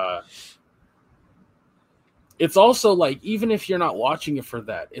 But it's also like, even if you're not watching it for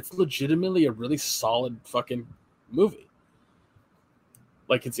that, it's legitimately a really solid fucking movie.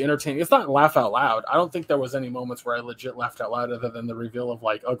 Like, it's entertaining. It's not laugh out loud. I don't think there was any moments where I legit laughed out loud other than the reveal of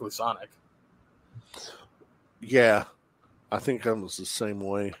like Ugly Sonic. Yeah, I think I was the same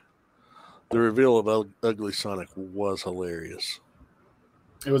way. The reveal of Ugly Sonic was hilarious.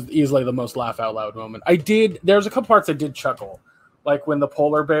 It was easily the most laugh out loud moment. There's a couple parts I did chuckle. Like when the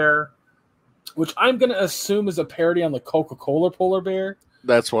polar bear, which I'm going to assume is a parody on the Coca-Cola polar bear.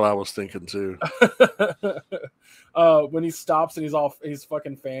 That's what I was thinking too. When he stops and he's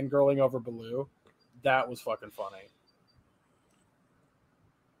fucking fangirling over Baloo. That was fucking funny.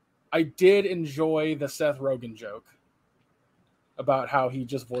 I did enjoy the Seth Rogen joke about how he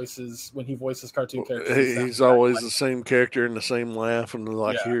just voices cartoon characters. He's always the same character and the same laugh, and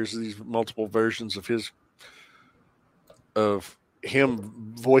here's these multiple versions of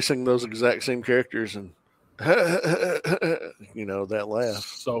him voicing those exact same characters, and that laugh.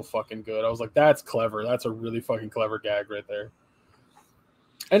 So fucking good. I was like, that's clever. That's a really fucking clever gag right there.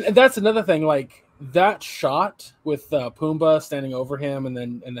 And that's another thing, like that shot with Pumbaa standing over him, and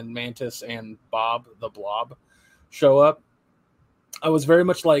then Mantis and Bob the Blob show up. I was very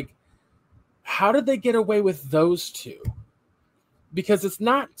much like, how did they get away with those two? Because it's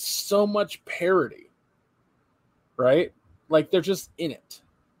not so much parody, right? Like, they're just in it.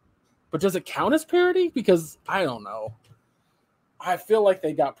 But does it count as parody? Because I don't know. I feel like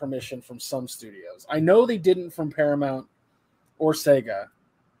they got permission from some studios. I know they didn't from Paramount or Sega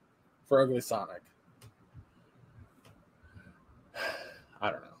for Ugly Sonic.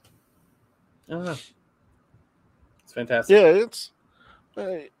 I don't know. It's fantastic. Yeah,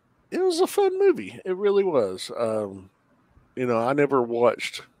 it was a fun movie. It really was. I never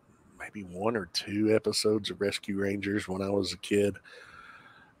watched maybe 1 or 2 episodes of Rescue Rangers when I was a kid,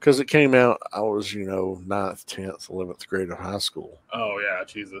 because it came out, I was, 9th, 10th, 11th grade of high school. Oh, yeah,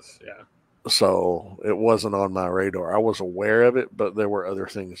 Jesus, yeah. So it wasn't on my radar. I was aware of it, but there were other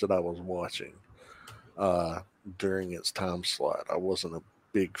things that I was watching during its time slot. I wasn't a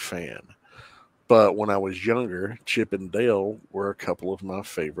big fan. But when I was younger, Chip and Dale were a couple of my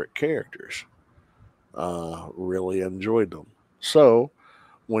favorite characters. Really enjoyed them. So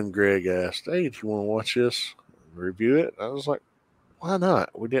when Greg asked, hey, do you want to watch this, review it? I was like, why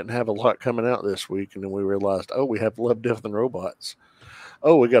not? We didn't have a lot coming out this week. And then we realized, we have Love, Death, and Robots.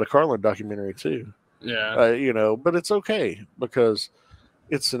 Oh, we got a Carlin documentary too. Yeah. But it's okay because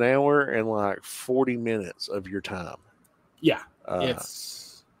it's an hour and like 40 minutes of your time. Yeah.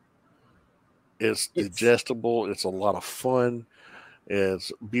 It's digestible. It's a lot of fun.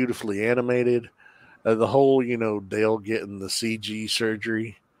 It's beautifully animated. The whole, Dale getting the CG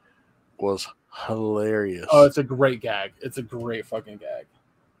surgery was hilarious. Oh, it's a great gag. It's a great fucking gag.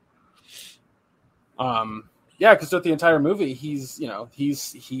 Yeah, because throughout the entire movie, he's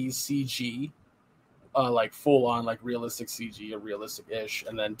CG, like full on, like realistic CG or realistic-ish,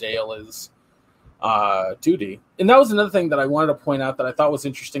 and then Dale is 2D. And that was another thing that I wanted to point out that I thought was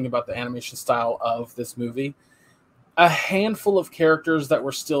interesting about the animation style of this movie. A handful of characters that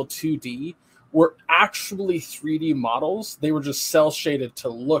were still 2D were actually 3D models. They were just cel shaded to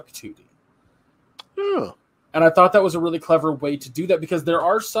look 2D. Yeah. And I thought that was a really clever way to do that, because there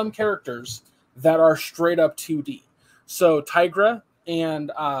are some characters that are straight up 2D. So Tigra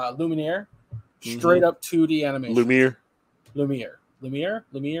and Lumiere, straight up 2D animation. Lumiere. Yeah,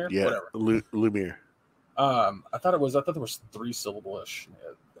 whatever. Lumiere. I thought there was 3 syllable-ish.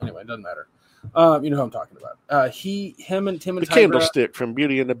 Anyway, it doesn't matter. You know who I'm talking about. Him and Tigra. Candlestick from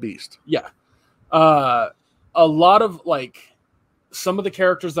Beauty and the Beast. Yeah. A lot of like some of the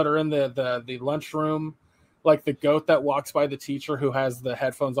characters that are in the lunchroom, like the goat that walks by the teacher who has the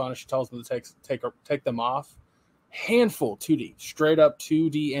headphones on and she tells them to take them off. Handful 2D, straight up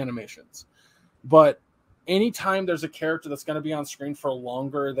 2D animations. But anytime there's a character that's going to be on screen for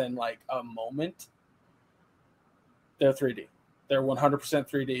longer than like a moment, they're 3D. They're 100%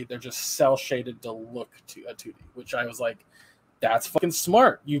 3D. They're just cell shaded to look to a 2D, which I was like, that's fucking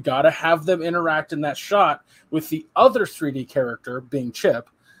smart. You got to have them interact in that shot with the other 3D character being Chip.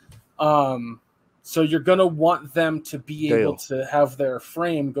 So you're going to want them to be Dale. able to have their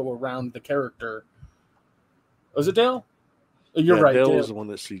frame go around the character. Was it Dale? You're right. Dale was the one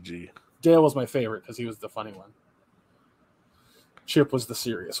that's CG. Dale was my favorite because he was the funny one. Chip was the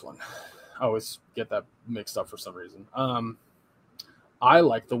serious one. I always get that mixed up for some reason. I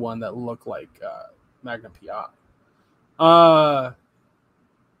like the one that looked like Magnum PI.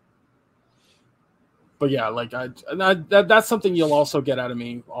 But yeah, like that's something you'll also get out of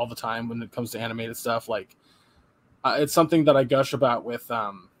me all the time when it comes to animated stuff. Like it's something that I gush about with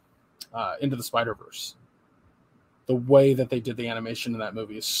Into the Spider-Verse. The way that they did the animation in that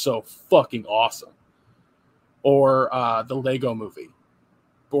movie is so fucking awesome. Or the Lego movie,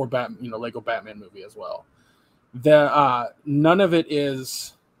 or Lego Batman movie as well. None of it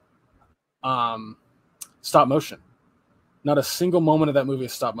is stop motion. Not a single moment of that movie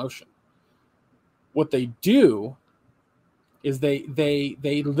is stop motion. What they do is they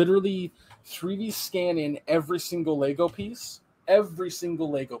literally 3D scan in every single Lego piece that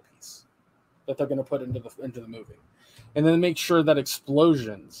they're going to put into the movie, and then make sure that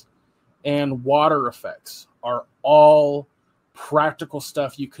explosions and water effects are all practical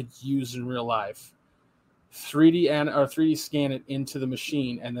stuff you could use in real life. 3D scan it into the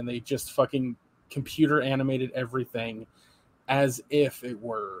machine, and then they just fucking computer animated everything as if it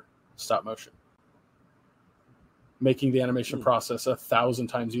were stop motion, making the animation process 1,000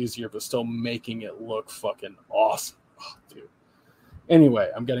 times easier, but still making it look fucking awesome. Oh, dude. Anyway,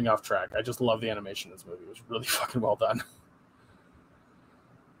 I'm getting off track. I just love the animation in this movie. It was really fucking well done.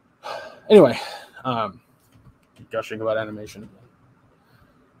 Anyway, gushing about animation again.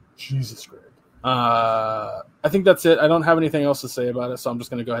 Jesus Christ. I think that's it. I don't have anything else to say about it, so I'm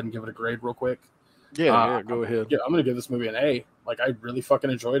just going to go ahead and give it a grade real quick. Yeah, go ahead. Yeah, I'm going to give this movie an A. Like, I really fucking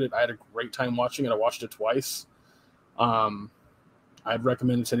enjoyed it. I had a great time watching it. I watched it twice. I'd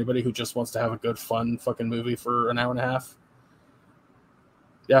recommend it to anybody who just wants to have a good, fun fucking movie for an hour and a half.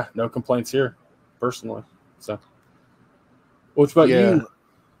 Yeah, no complaints here, personally. So, what about you?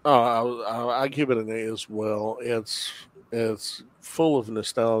 Oh, I give it an A as well. It's full of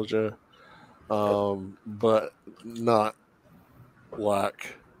nostalgia, but not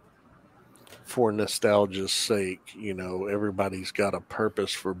like for nostalgia's sake. You know, everybody's got a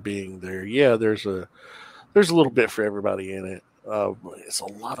purpose for being there. Yeah, there's a little bit for everybody in it. It's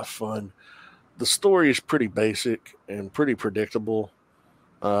a lot of fun. The story is pretty basic and pretty predictable.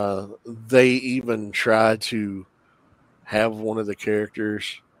 They even try to have one of the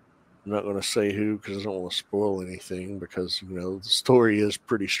characters, I'm not going to say who because I don't want to spoil anything, because, the story is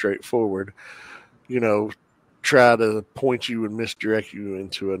pretty straightforward, try to point you and misdirect you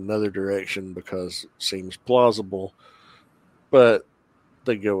into another direction because it seems plausible, but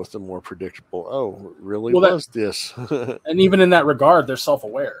they go with the more predictable, oh, really was this? And even in that regard, they're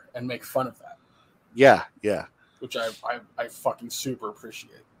self-aware and make fun of that. Yeah. Which I fucking super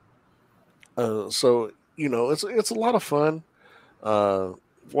appreciate. So, it's a lot of fun.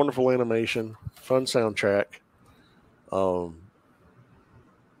 Wonderful animation, fun soundtrack.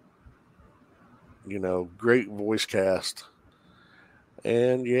 Great voice cast.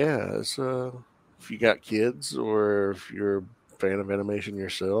 And yeah, it's if you got kids, or if you're a fan of animation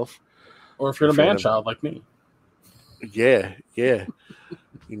yourself, or if you're a man child like me. Yeah.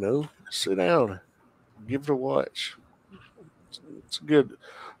 Sit down, give it a watch. It's a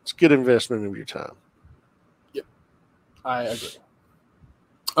good investment of your time. Yep, I agree.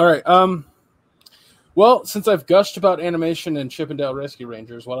 All right. Well, since I've gushed about animation and Chip 'n Dale Rescue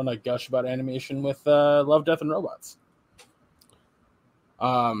Rangers, why don't I gush about animation with Love, Death, and Robots?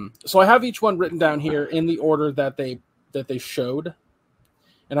 So I have each one written down here in the order that they showed,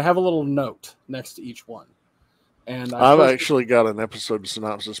 and I have a little note next to each one. And I've actually got an episode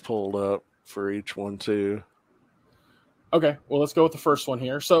synopsis pulled up for each one too. Okay, well, let's go with the first one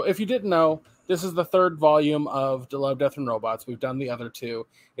here. So if you didn't know, this is the third volume of Love, Death, and Robots. We've done the other two.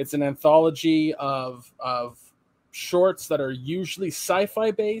 It's an anthology of shorts that are usually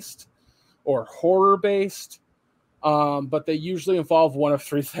sci-fi based or horror based, but they usually involve one of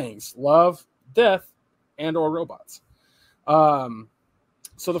three things: love, death, and or robots.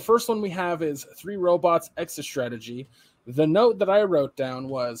 So the first one we have is 3 Robots Exit Strategy. The note that I wrote down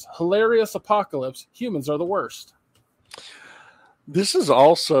was hilarious apocalypse. Humans are the worst. This is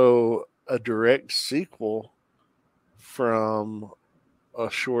also a direct sequel from a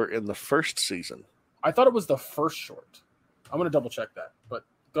short in the first season. I thought it was the first short. I'm going to double check that, but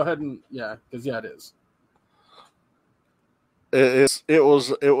go ahead and because it is. It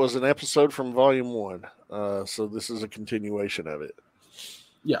was an episode from volume 1. So this is a continuation of it.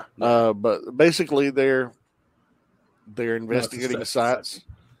 Yeah. But basically they're investigating sites.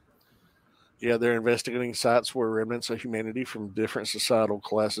 Yeah, they're investigating sites where remnants of humanity from different societal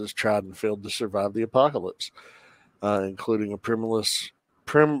classes tried and failed to survive the apocalypse, including a primitive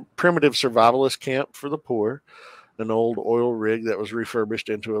survivalist camp for the poor, an old oil rig that was refurbished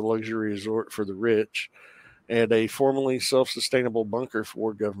into a luxury resort for the rich, and a formerly self-sustainable bunker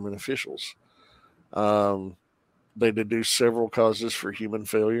for government officials. They deduce several causes for human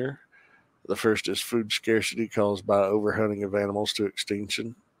failure. The first is food scarcity caused by overhunting of animals to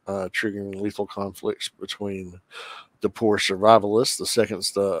extinction, triggering lethal conflicts between the poor survivalists. The second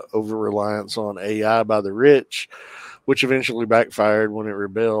is the over-reliance on AI by the rich, which eventually backfired when it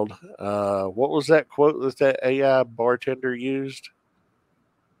rebelled. What was that quote that AI bartender used?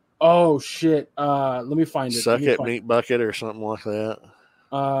 Oh, shit. Let me find it. Suck it, meat bucket, or something like that.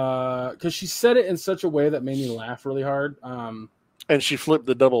 Because she said it in such a way that made me laugh really hard. And she flipped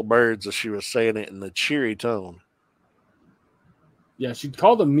the double birds as she was saying it in the cheery tone. Yeah, she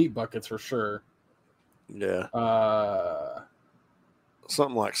called them meat buckets for sure. Yeah.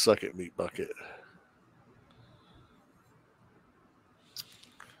 Something like suck it, meat bucket.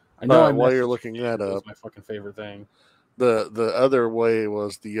 I know. While you're looking that up, my fucking favorite thing. The other way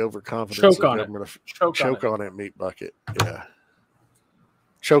was the overconfidence choke on of government. Choke on it, meat bucket. Yeah.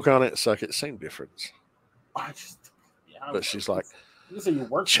 Choke on it, suck it, same difference. But she's like,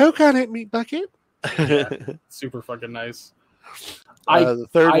 choke on it, meat bucket. Yeah, super fucking nice. The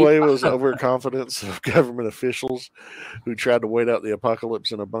third way was overconfidence of government officials who tried to wait out the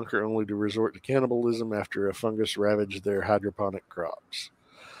apocalypse in a bunker only to resort to cannibalism after a fungus ravaged their hydroponic crops.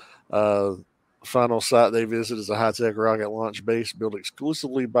 The final site they visit is a high-tech rocket launch base built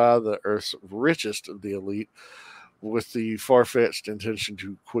exclusively by the Earth's richest of the elite, with the far-fetched intention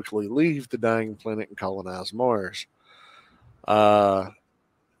to quickly leave the dying planet and colonize Mars.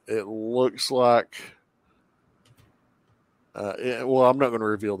 It looks like... I'm not going to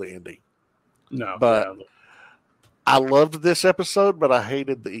reveal the ending. No. But I loved this episode, but I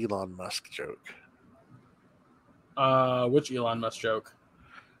hated the Elon Musk joke. Which Elon Musk joke?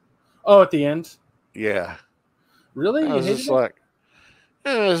 Oh, at the end? Yeah. Really? I was just like,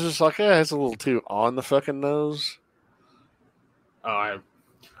 it's a little too on the fucking nose. Oh,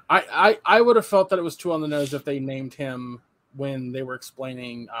 I would have felt that it was too on the nose if they named him when they were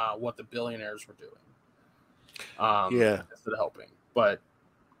explaining what the billionaires were doing. Instead of helping. But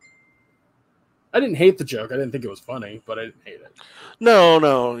I didn't hate the joke. I didn't think it was funny, but I didn't hate it.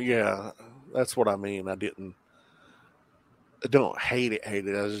 No, yeah. That's what I mean. I don't hate it. I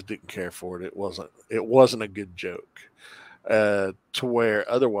just didn't care for it. It wasn't a good joke. To where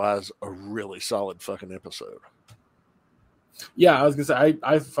otherwise a really solid fucking episode. Yeah, I was gonna say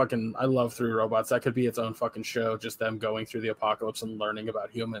I love 3 Robots. That could be its own fucking show, just them going through the apocalypse and learning about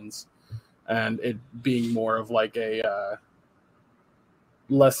humans, and it being more of like a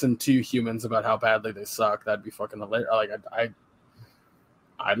lesson to humans about how badly they suck. That'd be fucking hilarious. Like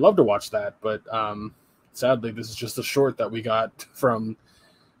I'd love to watch that, but sadly, this is just a short that we got from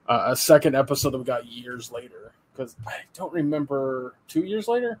a second episode that we got years later. Because I don't remember 2 years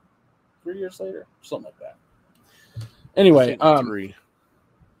later, 3 years later, something like that. Anyway, 3.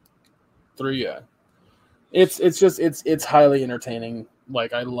 Yeah. It's highly entertaining.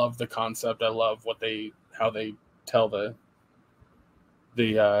 Like, I love the concept. I love how they tell the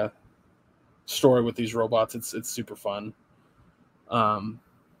story with these robots. It's super fun. But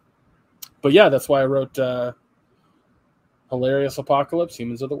yeah, that's why I wrote hilarious apocalypse.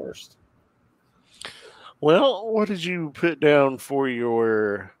 Humans are the worst. Well, what did you put down for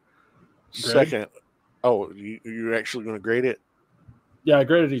your second? Oh, you're actually going to grade it? Yeah, I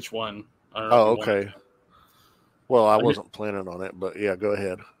graded each one. Oh, okay. Well, I wasn't planning on it, but yeah, go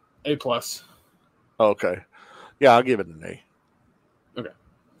ahead. A+. Okay. Yeah, I'll give it an A. Okay.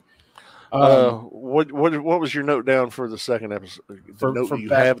 What was your note down for the second episode?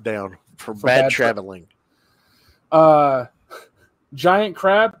 Have down for bad traveling. Giant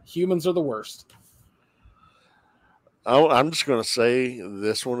crab. Humans are the worst. Oh, I'm just going to say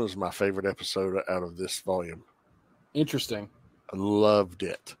this one is my favorite episode out of this volume. Interesting. I loved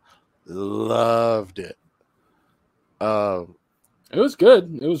it. It was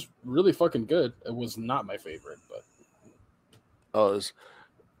good. It was really fucking good. It was not my favorite, but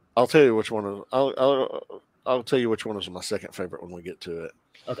I'll tell you which one. I'll tell you which one is my second favorite when we get to it.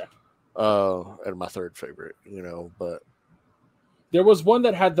 okay. And my third favorite, but There was one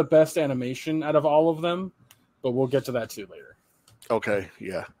that had the best animation out of all of them, but we'll get to that too later. okay,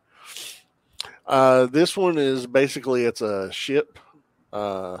 yeah. This one is basically it's a ship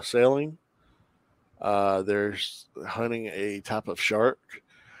sailing. There's hunting a type of shark,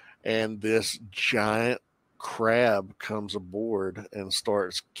 and this giant crab comes aboard and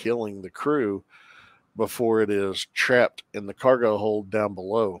starts killing the crew before it is trapped in the cargo hold down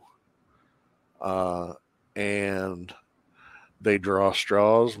below. And they draw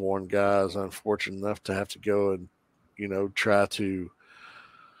straws. One guy is unfortunate enough to have to go and, try to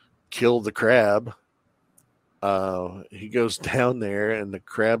kill the crab. He goes down there, and the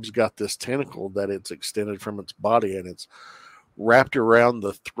crab's got this tentacle that it's extended from its body, and it's wrapped around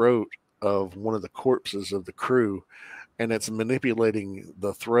the throat of one of the corpses of the crew, and it's manipulating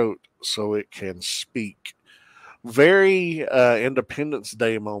the throat so it can speak. Very Independence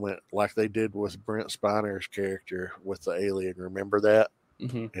Day moment, like they did with Brent Spiner's character with the alien. Remember that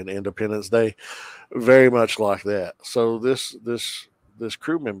in Independence Day? Very much like that. So this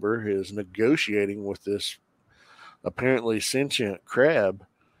crew member is negotiating with this apparently sentient crab,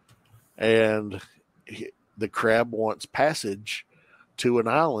 and the crab wants passage to an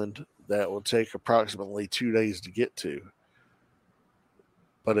island that will take approximately 2 days to get to.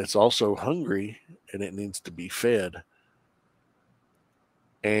 But it's also hungry and it needs to be fed.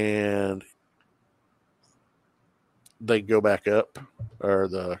 And they go back up, or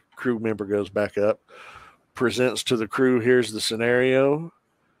the crew member goes back up, presents to the crew, here's the scenario.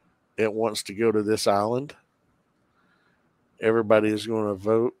 It wants to go to this island. Everybody is going to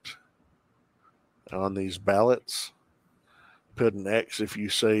vote on these ballots. Put an X if you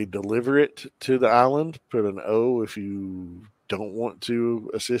say deliver it to the island. Put an O if you don't want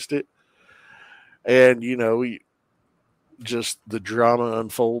to assist it. And, just the drama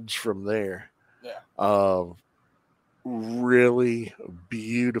unfolds from there. Yeah. Really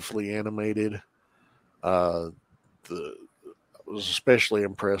beautifully animated. I was especially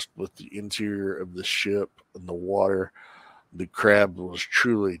impressed with the interior of the ship and the water. The crab was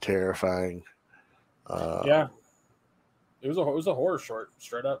truly terrifying. Yeah. It was a horror short,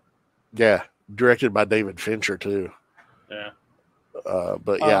 straight up. Yeah, directed by David Fincher too. Yeah.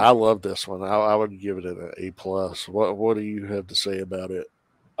 But yeah, I love this one. I would give it an A+. What do you have to say about it?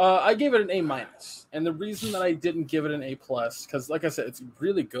 I gave it an A-, and the reason that I didn't give it an A+, because like I said, it's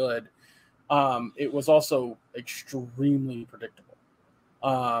really good. It was also extremely predictable.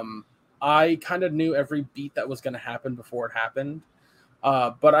 I kind of knew every beat that was going to happen before it happened.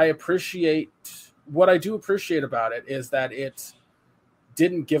 But what I do appreciate about it is that it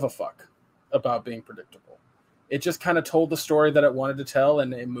didn't give a fuck about being predictable. It just kind of told the story that it wanted to tell,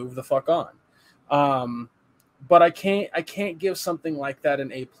 and it moved the fuck on. But I can't give something like that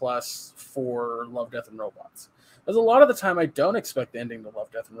an A+ for Love, Death, and Robots. Because a lot of the time I don't expect the ending to Love,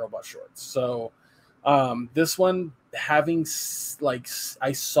 Death, and Robots shorts. So this one, having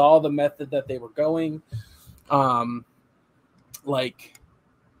I saw the method that they were going. I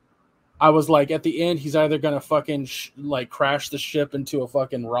was like, at the end, he's either gonna fucking crash the ship into a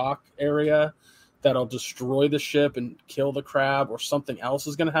fucking rock area that'll destroy the ship and kill the crab, or something else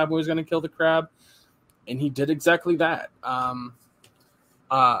is gonna happen where he's gonna kill the crab, and he did exactly that.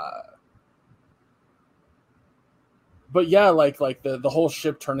 But yeah, like the whole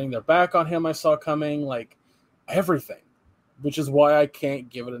ship turning their back on him, I saw coming, like everything, which is why I can't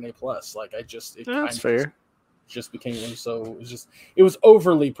give it an A+. Like That's fair. Just became it was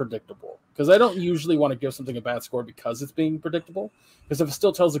overly predictable, because I don't usually want to give something a bad score because it's being predictable, because if it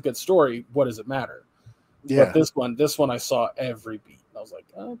still tells a good story, what does it matter? Yeah. But this one I saw every beat. I was like,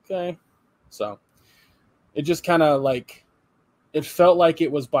 okay. So it just kind of it felt like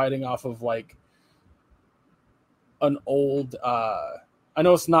it was biting off of an old I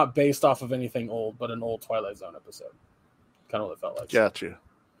know it's not based off of anything old, but an old Twilight Zone episode. Kind of what it felt like. Gotcha.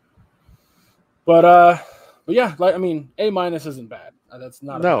 But yeah, A- isn't bad. That's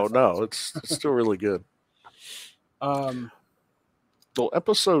not no. It's still really good. So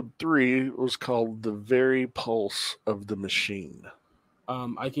episode 3 was called "The Very Pulse of the Machine."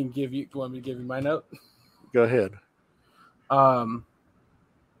 I can give you. Do you want me to give you my note? Go ahead.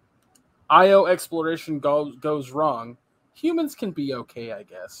 IO exploration goes wrong. Humans can be okay, I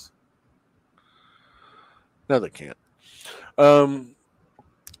guess. No, they can't.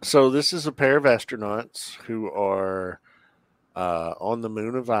 So this is a pair of astronauts who are on the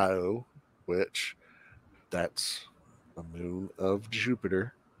moon of Io, which that's a moon of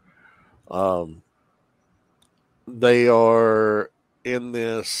Jupiter. They are in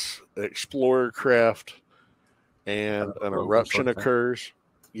this explorer craft, and an rover eruption sort of thing. occurs.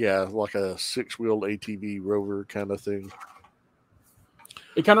 Yeah, like a 6-wheeled ATV rover kind of thing.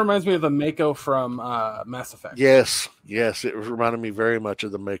 It kind of reminds me of the Mako from Mass Effect. Yes, it reminded me very much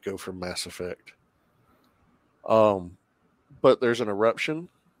of the Mako from Mass Effect. But there's an eruption,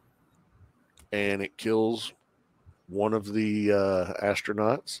 and it kills one of the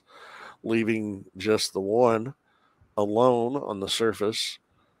astronauts, leaving just the one alone on the surface.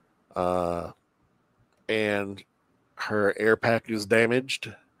 And her air pack is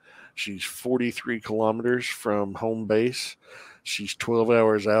damaged. She's 43 kilometers from home base. She's 12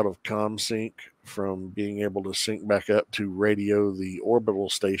 hours out of comm sync from being able to sync back up to radio the orbital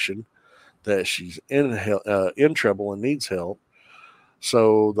station that she's in trouble and needs help.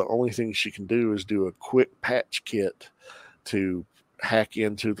 So the only thing she can do is do a quick patch kit to hack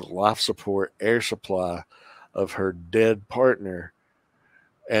into the life support air supply of her dead partner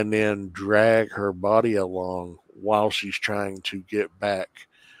and then drag her body along while she's trying to get back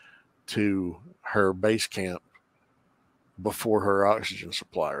to her base camp before her oxygen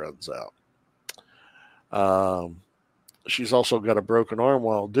supply runs out. She's also got a broken arm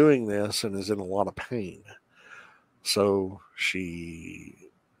while doing this and is in a lot of pain. So she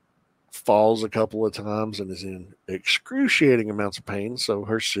falls a couple of times and is in excruciating amounts of pain. So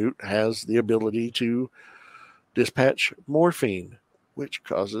her suit has the ability to dispatch morphine, which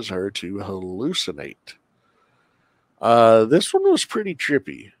causes her to hallucinate. This one was pretty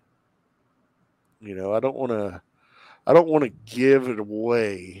trippy. You know, I don't want to give it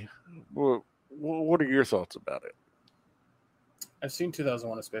away. What are your thoughts about it? I've seen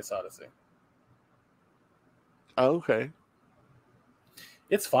 2001: A Space Odyssey. Oh, okay.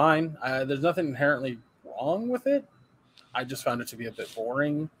 It's fine. There's nothing inherently wrong with it. I just found it to be a bit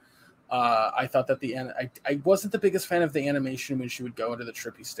boring. I thought that I wasn't the biggest fan of the animation when she would go into the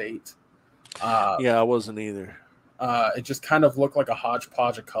trippy state. Yeah, I wasn't either. It just kind of looked like a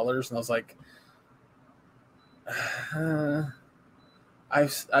hodgepodge of colors, and I was like, and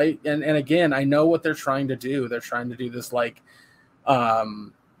again, I know what they're trying to do. They're trying to do this like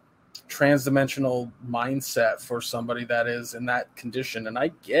transdimensional mindset for somebody that is in that condition, and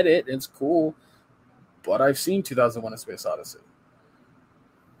I get it. It's cool, but I've seen 2001: A Space Odyssey.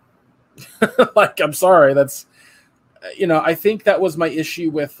 Like, I'm sorry. That's, I think that was my issue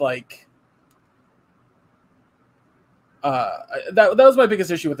with like. That was my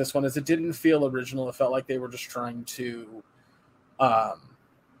biggest issue with this one, is it didn't feel original. It felt like they were just trying to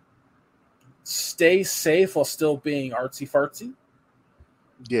stay safe while still being artsy fartsy.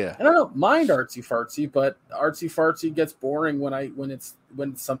 Yeah, and I don't mind artsy fartsy, but artsy fartsy gets boring when it's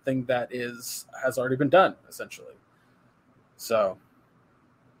something that has already been done, essentially. So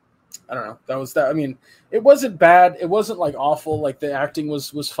I don't know. That was that. I mean, it wasn't bad. It wasn't like awful. Like, the acting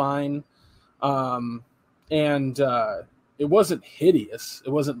was fine, and it wasn't hideous.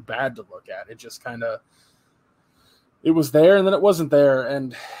 It wasn't bad to look at. It just kind of, it was there and then it wasn't there,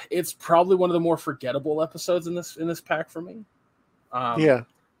 and it's probably one of the more forgettable episodes in this pack for me. Yeah.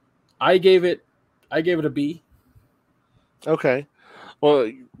 I gave it a B. Okay.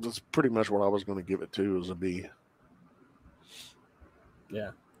 Well, that's pretty much what I was going to give it to, was a B.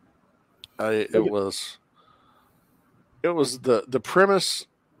 Yeah. It was the premise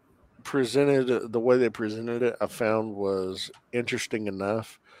presented, the way they presented it, I found was interesting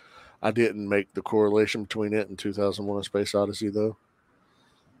enough. I didn't make the correlation between it and 2001: A Space Odyssey, though.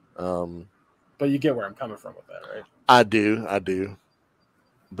 But you get where I'm coming from with that, right? I do.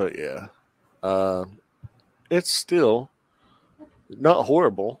 But yeah, it's still not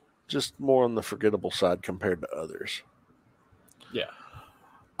horrible, just more on the forgettable side compared to others. Yeah.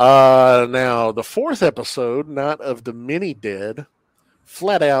 Now the fourth episode, Night of the Many Dead,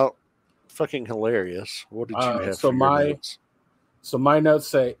 flat out fucking hilarious. What did you have for your notes? So my notes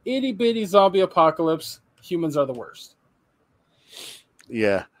say, itty bitty zombie apocalypse, humans are the worst.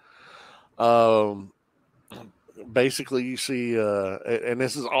 Yeah. Basically, you see, and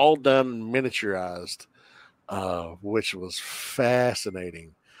this is all done miniaturized, which was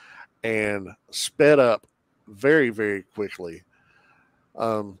fascinating and sped up very, very quickly.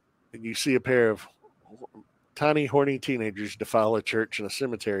 You see a pair of tiny, horny teenagers defile a church and a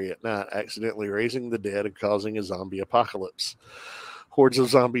cemetery at night, accidentally raising the dead and causing a zombie apocalypse. Hordes of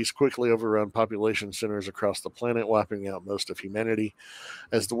zombies quickly overrun population centers across the planet, wiping out most of humanity.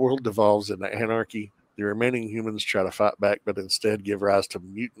 As the world devolves into anarchy, the remaining humans try to fight back, but instead give rise to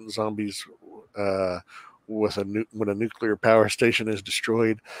mutant zombies with when a nuclear power station is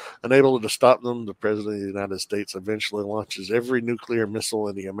destroyed. Unable to stop them, the President of the United States eventually launches every nuclear missile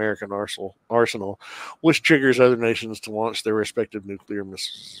in the American arsenal, which triggers other nations to launch their respective nuclear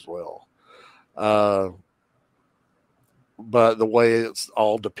missiles as well. But the way it's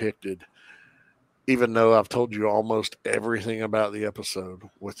all depicted, even though I've told you almost everything about the episode,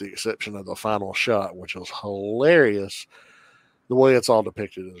 with the exception of the final shot, which was hilarious, the way it's all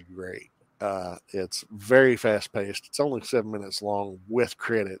depicted is great. It's very fast paced. It's only 7 minutes long with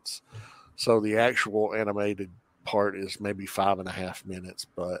credits. So the actual animated part is maybe 5.5 minutes,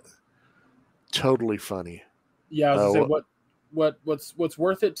 but totally funny. Yeah, I was gonna say, what's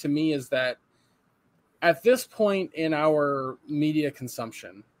worth it to me is that at this point in our media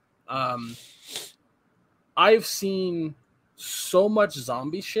consumption, I've seen so much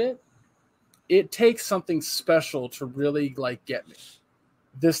zombie shit. It takes something special to really like get me.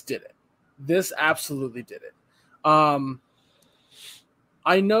 This did it. This absolutely did it. I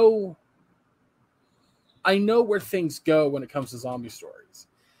know where things go when it comes to zombie stories.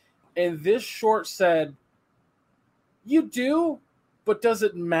 And this short said, you do, but does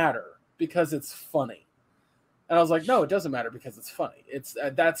it matter because it's funny? And I was like, no, it doesn't matter because it's funny. It's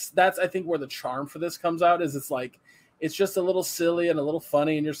that's I think where the charm for this comes out is it's just a little silly and a little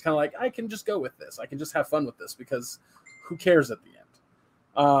funny, and you're just kind of like, I can just go with this. I can just have fun with this because who cares at the end?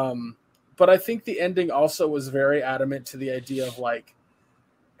 But I think the ending also was very adamant to the idea of like,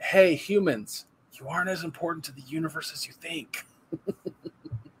 hey, humans, you aren't as important to the universe as you think.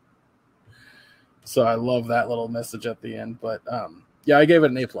 So I love that little message at the end. But yeah, I gave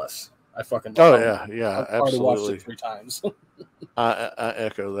it an A+. I fucking yeah, I've absolutely. already watched it 3 times. I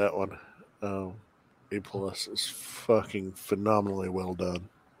echo that one. A+ is fucking phenomenally well done.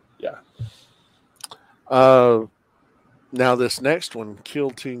 Yeah. Now this next one, Kill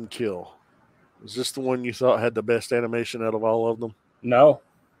Team Kill. Is this the one you thought had the best animation out of all of them? No.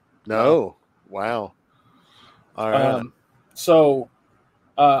 Wow. All right. So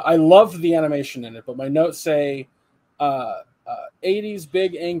I loved the animation in it, but my notes say 80s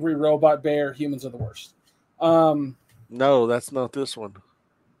big angry robot bear, humans are the worst. No, that's not this one.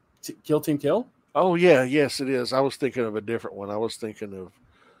 Kill Team Kill? Oh yeah, yes it is. I was thinking of a different one. I was thinking of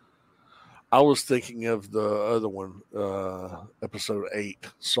the other one, episode 8.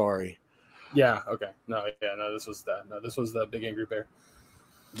 Sorry. Yeah, okay. No, this was that. No, this was the big angry bear.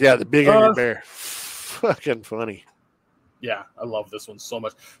 Yeah, the big angry bear. Fucking funny. Yeah, I love this one so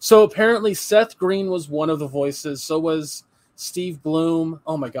much. So apparently Seth Green was one of the voices. So was Steve Bloom.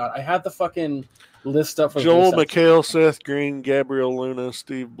 Oh my god, I had the fucking list up for Joel McHale, Seth Green, Gabriel Luna,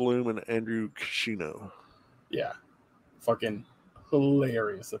 Steve Bloom, and Andrew Kishino. Yeah, fucking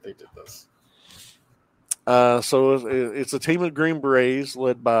hilarious that they did this. So it's a team of Green Berets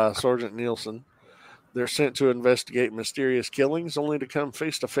led by Sergeant Nielsen. They're sent to investigate mysterious killings, only to come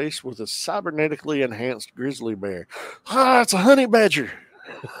face to face with a cybernetically enhanced grizzly bear. It's a honey badger.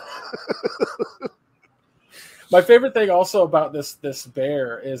 My favorite thing also about this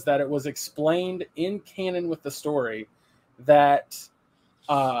bear is that it was explained in canon with the story that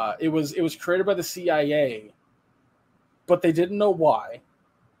it was created by the CIA, but they didn't know why,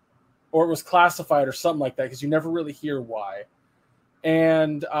 or it was classified or something like that, because you never really hear why.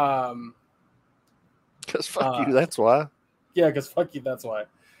 And because fuck you, that's why. Yeah, because fuck you, that's why.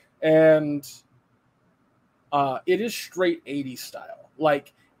 And it is straight 80s style.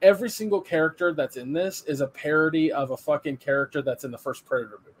 Like, every single character that's in this is a parody of a fucking character that's in the first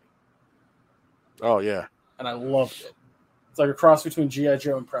Predator movie. Oh, yeah. And I loved it. It's like a cross between G.I.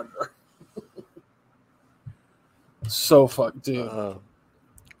 Joe and Predator. So fuck, dude.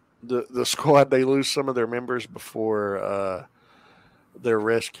 The squad, they lose some of their members before they're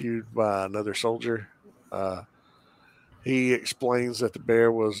rescued by another soldier. He explains that the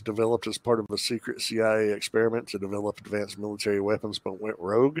bear was developed as part of a secret CIA experiment to develop advanced military weapons, but went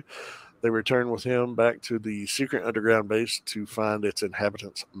rogue. They return with him back to the secret underground base to find its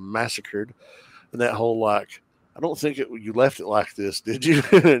inhabitants massacred. And that whole, like, I don't think you left it like this, did you?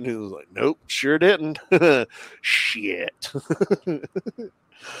 And he was like, nope, sure didn't. Shit.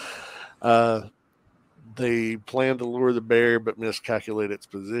 They planned to lure the bear, but miscalculated its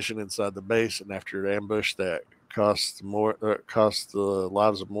position inside the base. And after an ambush that cost the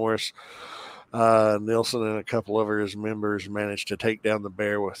lives of Morris, Nielsen and a couple of his members managed to take down the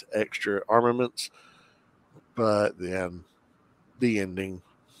bear with extra armaments. But then the ending.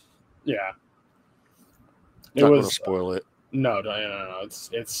 Yeah. Not going to spoil it. No.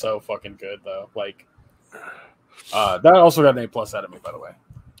 It's so fucking good, though. Like, that also got an A+ out of me, by the way.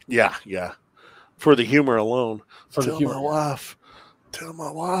 Yeah. For the humor alone. Tell my wife.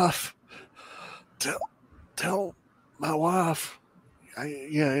 tell my wife.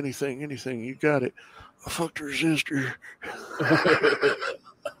 Yeah, anything. You got it. I fucked her sister.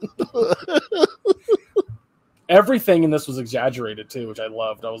 Everything in this was exaggerated too, which I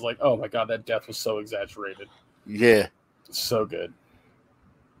loved. I was like, oh my god, that death was so exaggerated. Yeah. So good.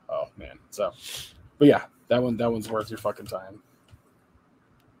 Oh man. So, but yeah, that one's worth your fucking time.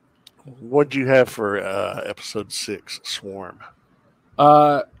 What'd you have for episode 6, Swarm?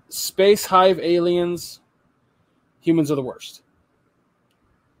 Space hive aliens. Humans are the worst.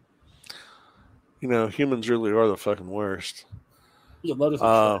 You know, humans really are the fucking worst. You let us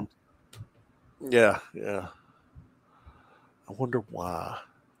Yeah. I wonder why.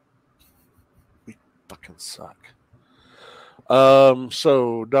 We fucking suck.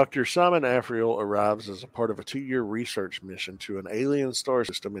 So Dr. Simon Afriel arrives as a part of a 2-year research mission to an alien star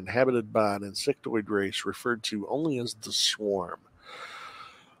system inhabited by an insectoid race referred to only as the Swarm.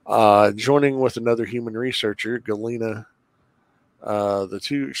 Joining with another human researcher, Galena, the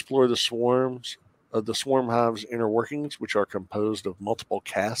two explore the swarm hive's inner workings, which are composed of multiple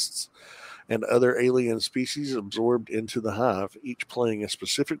castes and other alien species absorbed into the hive, each playing a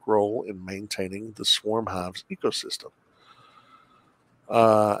specific role in maintaining the swarm hive's ecosystem.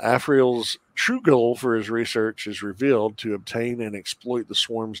 Afriel's true goal for his research is revealed: to obtain and exploit the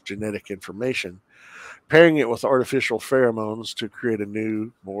swarm's genetic information, pairing it with artificial pheromones to create a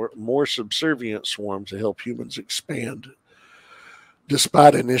new, more subservient swarm to help humans expand.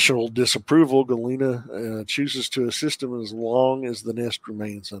 Despite initial disapproval, Galena chooses to assist him as long as the nest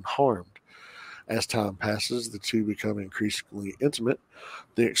remains unharmed. As time passes, the two become increasingly intimate.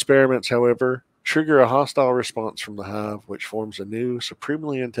 The experiments, however, trigger a hostile response from the hive, which forms a new,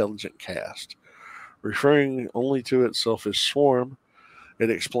 supremely intelligent caste. Referring only to itself as Swarm, it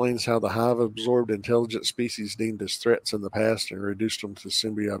explains how the hive absorbed intelligent species deemed as threats in the past and reduced them to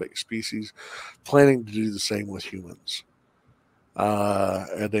symbiotic species, planning to do the same with humans.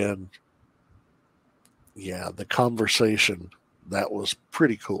 And then, the conversation, that was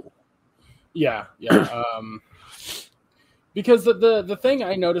pretty cool. Yeah. Because the thing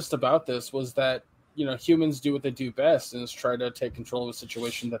I noticed about this was that, you know, humans do what they do best, and is try to take control of a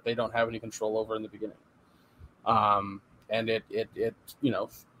situation that they don't have any control over in the beginning. And it you know,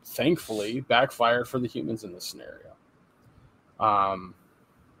 thankfully backfired for the humans in this scenario.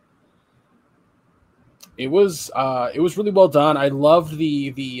 It was really well done. I loved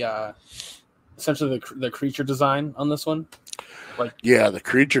the essentially the creature design on this one. The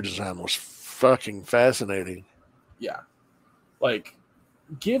creature design was fucking fascinating. Yeah. Like,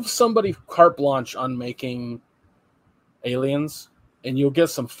 give somebody carte blanche on making aliens, and you'll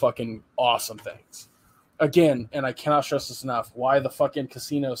get some fucking awesome things. Again, and I cannot stress this enough, why the fucking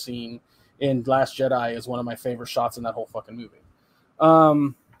casino scene in Last Jedi is one of my favorite shots in that whole fucking movie.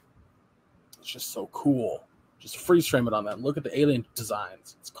 It's just so cool. Just freeze frame it on that. Look at the alien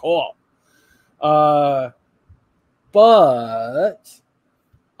designs. It's cool. But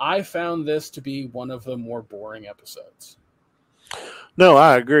I found this to be one of the more boring episodes. No,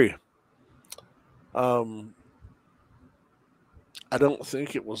 I agree. I don't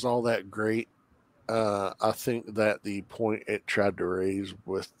think it was all that great. I think that the point it tried to raise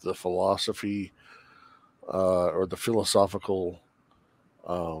with the philosophy or the philosophical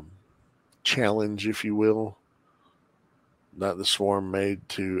challenge, if you will, that the Swarm made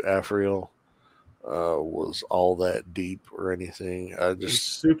to Afriel was all that deep or anything. I just, it was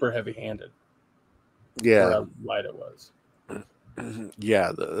super heavy-handed. Yeah. How light it was.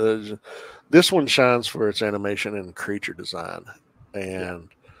 Yeah, this one shines for its animation and creature design, and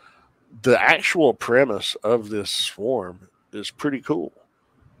the actual premise of this swarm is pretty cool.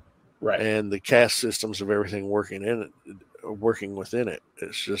 Right. And the caste systems of everything working within it.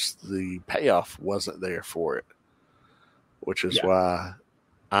 It's just the payoff wasn't there for it, which is why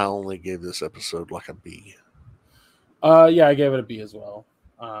I only gave this episode like a B. Yeah, I gave it a B as well.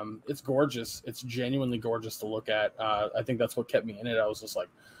 It's gorgeous. It's genuinely gorgeous to look at. I think that's what kept me in it. I was just like,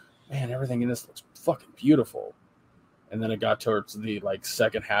 man, everything in this looks fucking beautiful. And then it got towards the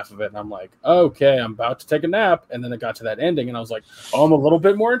second half of it, and I'm like, okay, I'm about to take a nap. And then it got to that ending, and I was like, oh, I'm a little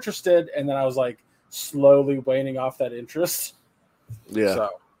bit more interested. And then I was like, slowly waning off that interest. Yeah. So,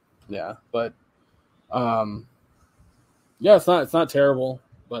 yeah, but, it's not terrible,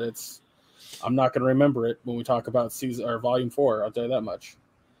 but I'm not going to remember it when we talk about season or volume 4. I'll tell you that much.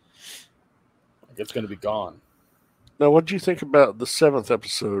 It's going to be gone. Now, what do you think about the 7th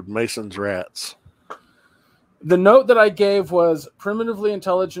episode, Mason's Rats? The note that I gave was primitively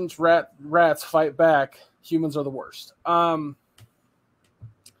intelligent rats fight back. Humans are the worst.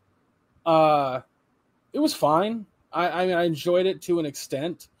 It was fine. I mean, I enjoyed it to an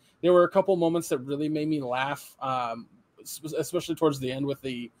extent. there were a couple moments that really made me laugh, especially towards the end with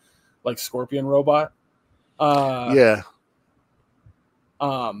the like scorpion robot. Yeah.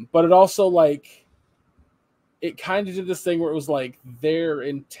 But it also like it kind of did this thing where it was like they're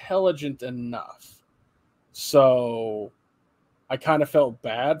intelligent enough, so I kind of felt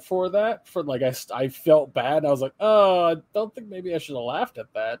bad for that. For like I felt bad. And I was like, oh, I don't think maybe I should have laughed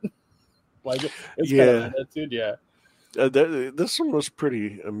at that. Like it's kind of an attitude, yeah. This one was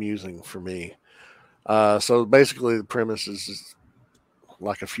pretty amusing for me. So basically, the premise is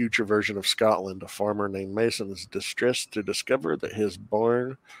like a future version of Scotland. A farmer named Mason is distressed to discover that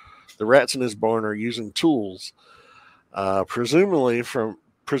the rats in his barn, are using tools, presumably from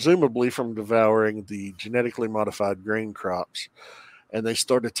devouring the genetically modified grain crops, and they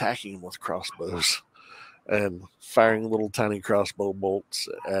start attacking him with crossbows and firing little tiny crossbow bolts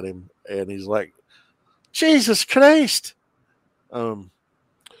at him. And he's like, Jesus Christ!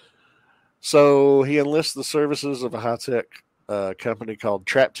 So he enlists the services of a high-tech company called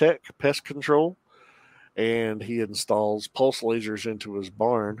TrapTech Pest Control, and he installs pulse lasers into his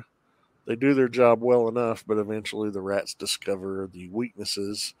barn. They do their job well enough, but eventually the rats discover the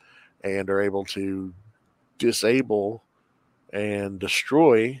weaknesses and are able to disable and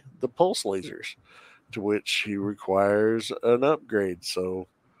destroy the pulse lasers, to which he requires an upgrade. So,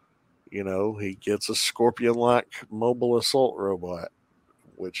 he gets a scorpion-like mobile assault robot,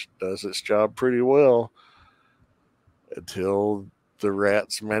 which does its job pretty well until the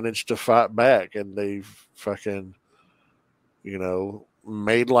rats manage to fight back, and they've fucking,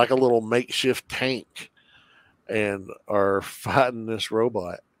 made like a little makeshift tank and are fighting this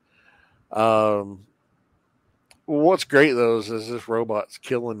robot. What's great though is this robot's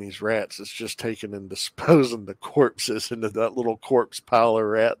killing these rats. It's just taking and disposing the corpses into that little corpse pile of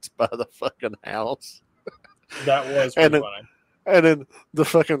rats by the fucking house. That was pretty funny. And then the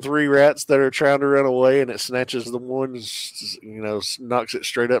fucking 3 rats that are trying to run away, and it snatches the one, knocks it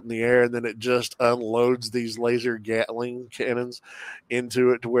straight up in the air, and then it just unloads these laser Gatling cannons into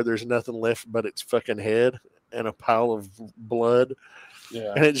it to where there's nothing left but its fucking head and a pile of blood.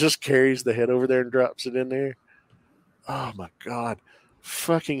 Yeah. And it just carries the head over there and drops it in there. Oh my God.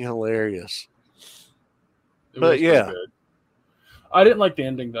 Fucking hilarious. But yeah. Good. I didn't like the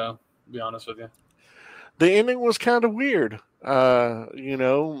ending though, to be honest with you. The ending was kind of weird. I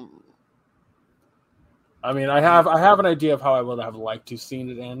mean, I have an idea of how I would have liked to seen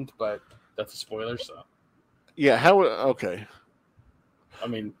it end, but that's a spoiler, so. Yeah, okay. I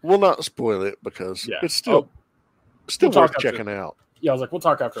mean, we'll not spoil it because it's still worth checking out. Yeah, I was like, we'll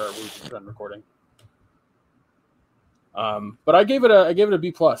talk after we're done recording. But I gave it a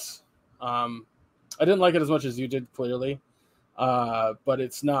B+. I didn't like it as much as you did, clearly. But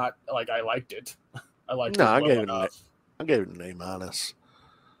it's not like I liked it. I liked it. I gave it an A-.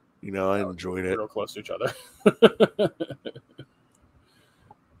 I enjoyed it. Real close to each other.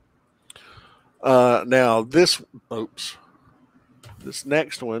 Now this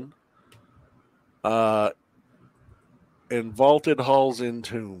next one, In Vaulted Halls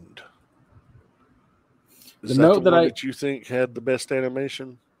Entombed. Is that the one that you think had the best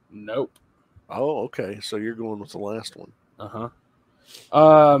animation? Nope. Oh, okay. So you're going with the last one.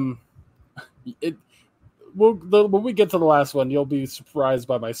 When we get to the last one, you'll be surprised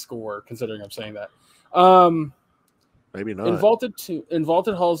by my score, considering I'm saying that. Maybe not. In Vaulted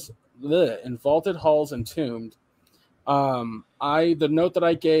Halls Entombed. The note that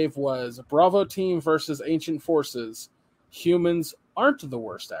I gave was Bravo Team versus Ancient Forces. Humans aren't the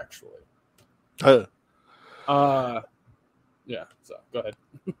worst, actually. Yeah. So go ahead.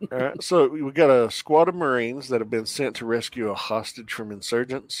 All right. So we got a squad of Marines that have been sent to rescue a hostage from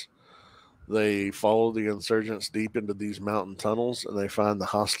insurgents. They follow the insurgents deep into these mountain tunnels, and they find the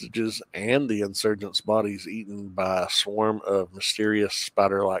hostages and the insurgents' bodies eaten by a swarm of mysterious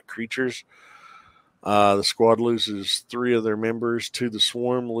spider-like creatures. The squad loses 3 of their members to the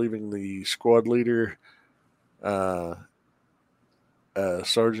swarm, leaving the squad leader,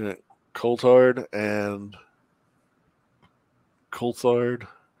 Sergeant Coulthard and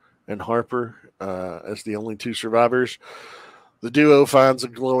Harper as the only 2 survivors. The duo finds a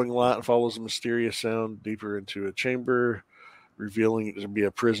glowing light and follows a mysterious sound deeper into a chamber, revealing it to be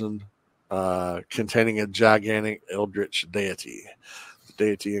a prison containing a gigantic eldritch deity. The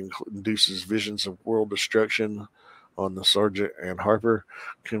deity induces visions of world destruction on the sergeant and Harper,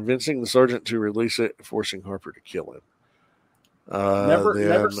 convincing the sergeant to release it, forcing Harper to kill him.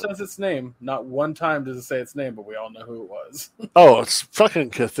 Never says its name. Not one time does it say its name, but we all know who it was. Oh, it's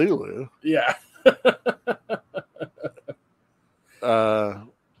fucking Cthulhu. Yeah. I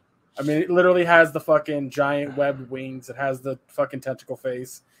mean, it literally has the fucking giant webbed wings. It has the fucking tentacle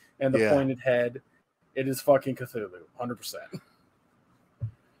face. and the Yeah. pointed head. It is fucking Cthulhu, 100%.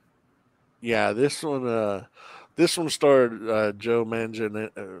 Yeah, this one starred Joe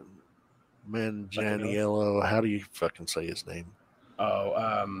Manganiello. How do you fucking say his name?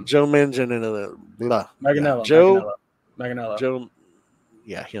 Oh, Joe Manganiello. Blah. Yeah. Manganiello. Joe.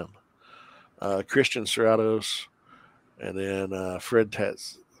 Yeah, him. Christian Serratos, and then Fred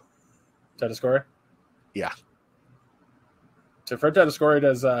Tatasciore? Yeah. So Fred Tatasciore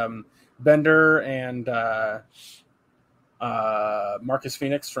does Bender and Marcus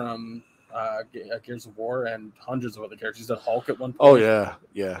Phoenix from Gears of War and hundreds of other characters. He's done Hulk at one point. Oh yeah.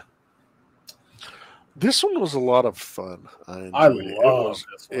 This one was a lot of fun. I enjoyed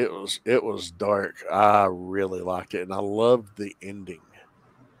it. It was dark. I really liked it, and I loved the ending.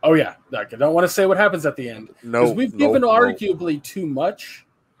 Oh yeah, I don't want to say what happens at the end because we've given arguably too much.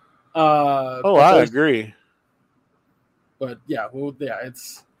 I agree. But yeah,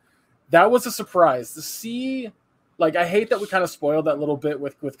 that was a surprise to see. Like, I hate that we kind of spoiled that little bit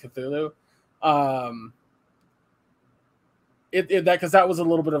with Cthulhu. Because that was a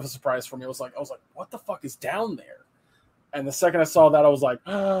little bit of a surprise for me. I was like, what the fuck is down there? And the second I saw that, I was like,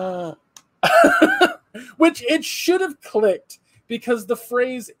 which it should have clicked because the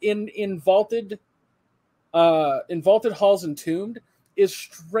phrase in vaulted halls entombed is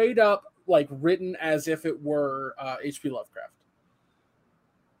straight up like written as if it were H.P. Lovecraft.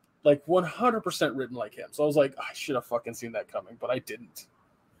 Like 100% written like him. So I was like, I should have fucking seen that coming, but I didn't.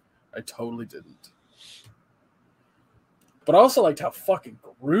 I totally didn't. But I also liked how fucking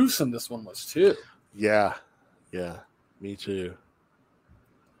gruesome this one was too. Yeah, me too.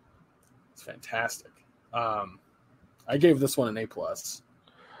 It's fantastic. I gave this one an A+.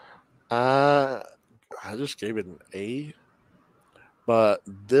 I just gave it an A, but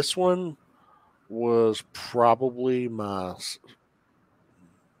this one was probably my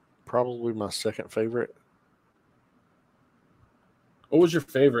second favorite. What was your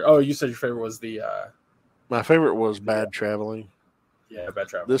favorite? Oh, you said your favorite was the. My favorite was Bad Traveling. Yeah, Bad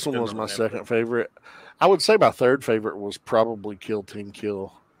Traveling. This one was my second favorite. I would say my third favorite was probably Kill Team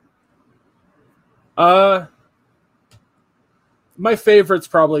Kill. My favorite's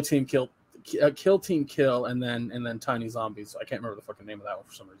probably Kill Team Kill, and then Tiny Zombies. I can't remember the fucking name of that one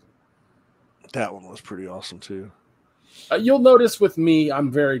for some reason. That one was pretty awesome too. You'll notice with me, I'm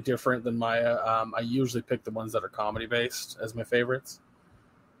very different than Maya. I usually pick the ones that are comedy based as my favorites,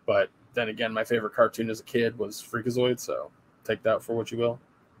 but then again, my favorite cartoon as a kid was Freakazoid, so take that for what you will.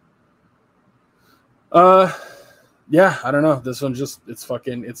 Yeah, I don't know. This one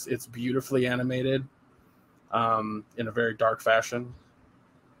it's beautifully animated, in a very dark fashion.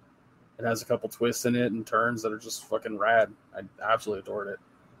 It has a couple twists in it and turns that are just fucking rad. I absolutely adored it.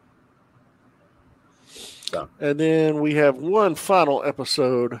 So. And then we have one final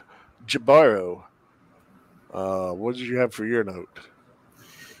episode, Jibaro. What did you have for your note?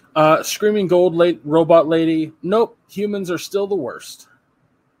 Screaming Gold Robot Lady. Nope, humans are still the worst.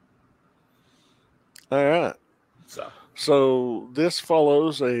 All right. So this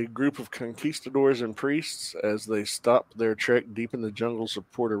follows a group of conquistadors and priests as they stop their trek deep in the jungles of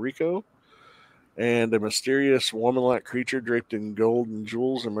Puerto Rico, and a mysterious woman-like creature draped in gold and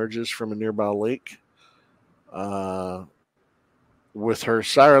jewels emerges from a nearby lake. With her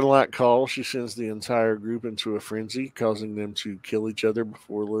siren-like call, she sends the entire group into a frenzy, causing them to kill each other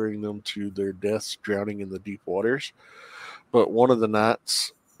before luring them to their deaths, drowning in the deep waters. But one of the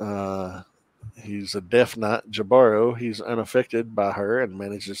knights, he's a deaf knight, Jibaro, he's unaffected by her and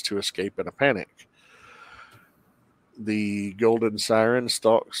manages to escape in a panic. The golden siren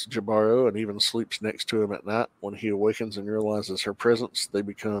stalks Jibaro and even sleeps next to him at night. When he awakens and realizes her presence, they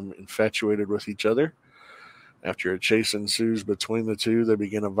become infatuated with each other. After a chase ensues between the two, they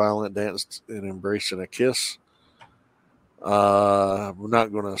begin a violent dance, an embrace, and a kiss. We're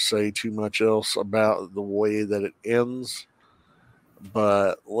not going to say too much else about the way that it ends,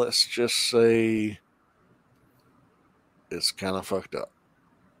 but let's just say it's kind of fucked up.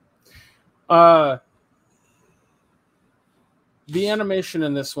 The animation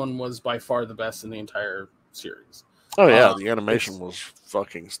in this one was by far the best in the entire series. Oh yeah, the animation was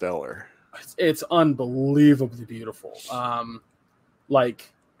fucking stellar. It's unbelievably beautiful.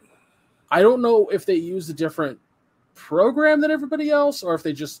 Like, I don't know if they used a different program than everybody else or if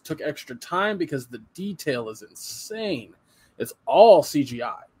they just took extra time because the detail is insane. It's all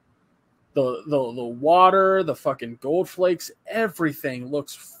CGI. The water, the fucking gold flakes, everything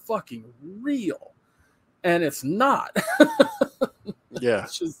looks fucking real. And it's not. Yeah.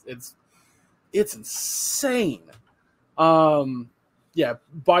 It's insane. Yeah,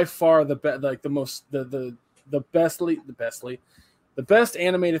 by far the The best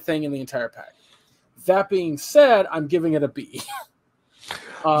animated thing in the entire pack. That being said, I'm giving it a B.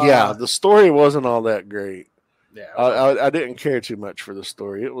 Yeah, the story wasn't all that great. Yeah, I didn't care too much for the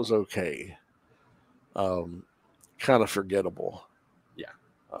story. It was okay. Kind of forgettable. Yeah.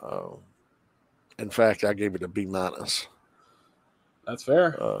 In fact, I gave it a B-. That's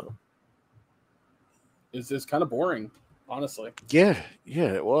fair. It's kind of boring, honestly. Yeah,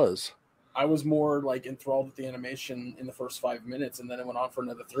 it was. I was more like enthralled with the animation in the first 5 minutes, and then it went on for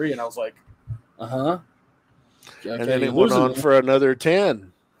another 3, and I was like, okay, and then it went on for another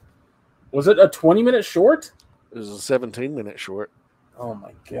 10. Was it a 20-minute short? It was a 17-minute short. Oh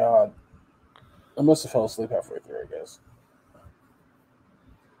my god. I must have fell asleep halfway through, I guess.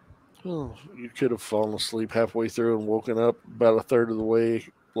 Well, you could have fallen asleep halfway through and woken up about a third of the way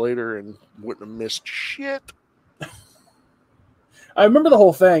later and wouldn't have missed shit. I remember the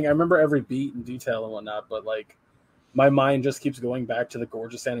whole thing. I remember every beat and detail and whatnot, but like my mind just keeps going back to the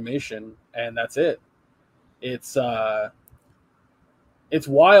gorgeous animation, and that's it. It's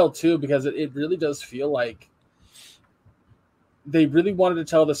wild too, because it really does feel like they really wanted to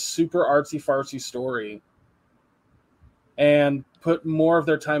tell this super artsy fartsy story and put more of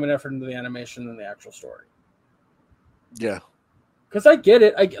their time and effort into the animation than the actual story. Yeah. Because I get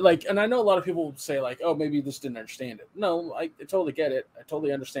it. And I know a lot of people say like, oh, maybe you just didn't understand it. No, I totally get it. I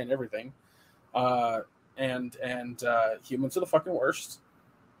totally understand everything. And humans are the fucking worst.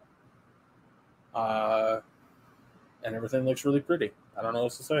 And everything looks really pretty. I don't know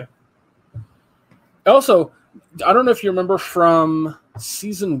what to say. Also, I don't know if you remember from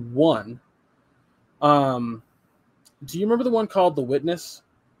season 1. Do you remember the one called The Witness?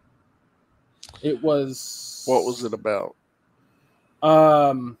 It was. What was it about?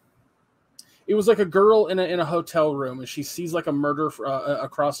 It was like a girl in a hotel room, and she sees like a murder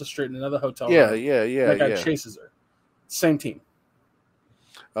across the street in another hotel room. Yeah. That guy chases her. Same team.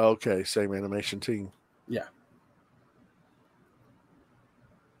 Okay, same animation team. Yeah.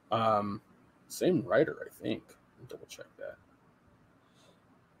 Same writer, I think. Double check that.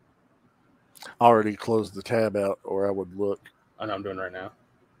 I already closed the tab out, or I would look. I know I'm doing it right now.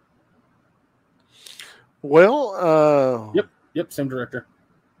 Well, Yep, same director.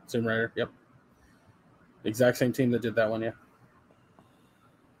 Same writer, yep. Exact same team that did that one, yeah.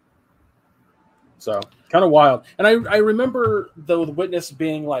 So, kind of wild. And I remember The Witness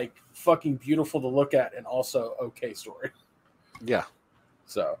being like fucking beautiful to look at and also okay story. Yeah.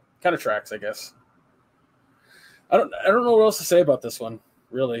 So, kind of tracks, I guess. I don't know what else to say about this one,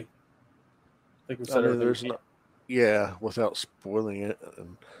 really. I think we said everything. Without spoiling it.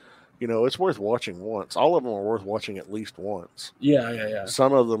 And, it's worth watching once. All of them are worth watching at least once. Yeah.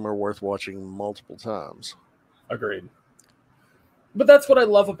 Some of them are worth watching multiple times. Agreed. But that's what I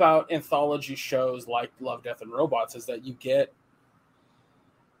love about anthology shows like Love, Death, and Robots is that you get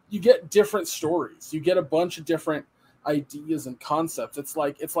different stories. You get a bunch of different ideas and concepts. It's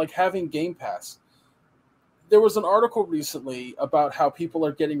like having Game Pass. There was an article recently about how people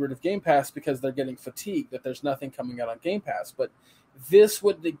are getting rid of Game Pass because they're getting fatigued, that there's nothing coming out on Game Pass. But this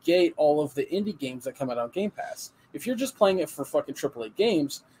would negate all of the indie games that come out on Game Pass. If you're just playing it for fucking AAA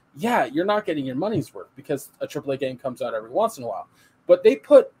games, yeah, you're not getting your money's worth because a AAA game comes out every once in a while. But they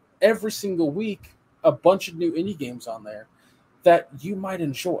put every single week a bunch of new indie games on there that you might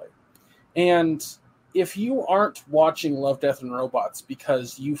enjoy. And if you aren't watching Love, Death, and Robots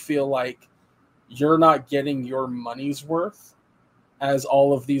because you feel like you're not getting your money's worth, as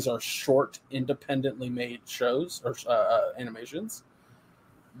all of these are short, independently made shows or animations,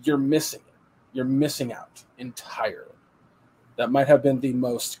 you're missing it. You're missing out entirely. That might have been the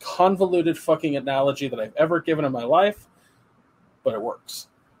most convoluted fucking analogy that I've ever given in my life, but it works.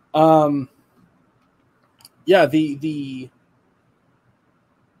 The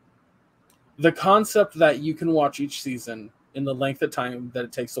concept that you can watch each season in the length of time that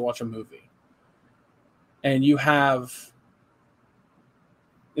it takes to watch a movie. And you have,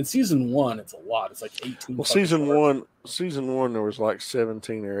 in season 1, it's a lot. It's like 18. Well, season one, there was like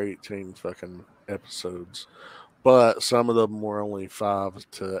 17 or 18 fucking episodes, but some of them were only 5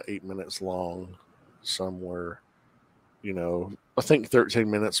 to 8 minutes long. Some were, I think 13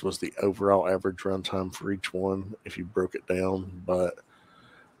 minutes was the overall average runtime for each one if you broke it down, but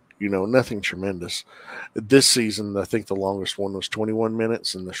nothing tremendous. This season, I think the longest one was 21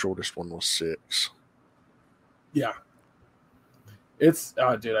 minutes and the shortest one was 6. Yeah. It's,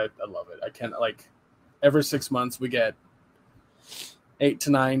 dude, I love it. I can't, every 6 months we get 8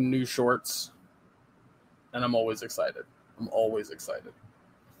 to 9 new shorts, and I'm always excited.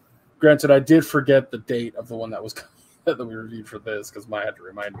 Granted, I did forget the date of the one that was that we reviewed for this because Maya had to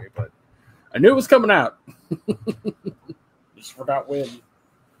remind me, but I knew it was coming out. Just forgot when.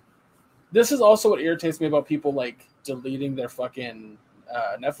 This is also what irritates me about people like deleting their fucking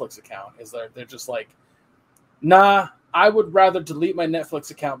Netflix account. Is they're just like, nah, I would rather delete my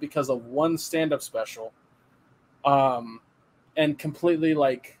Netflix account because of one stand-up special, and completely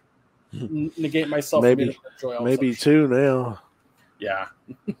like negate myself. Maybe two now. Yeah.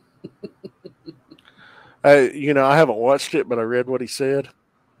 I haven't watched it, but I read what he said.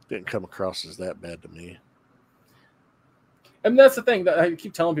 Didn't come across as that bad to me. And that's the thing that I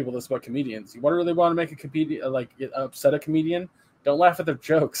keep telling people this about comedians. You really want to make a comedian upset a comedian? Don't laugh at their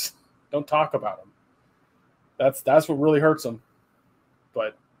jokes. Don't talk about them. That's what really hurts them.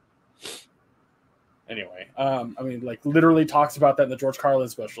 But anyway, literally talks about that in the George Carlin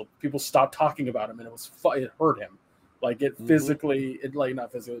special. People stopped talking about him, and it hurt him. Like it physically,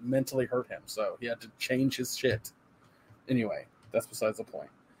 not physically, it mentally hurt him. So he had to change his shit. Anyway, that's besides the point.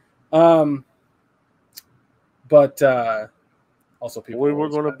 But also people. We're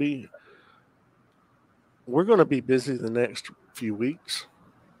going to be busy the next few weeks.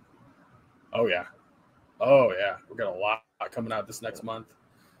 Oh yeah. We got a lot coming out this next month.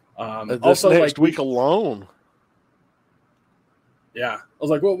 This next week alone. Yeah, I was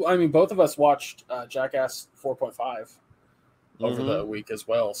like, well, I mean, both of us watched Jackass 4.5 over the week as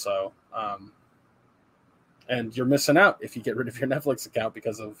well. So, and you're missing out if you get rid of your Netflix account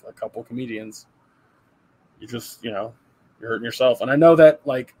because of a couple comedians. You just, you're hurting yourself. And I know that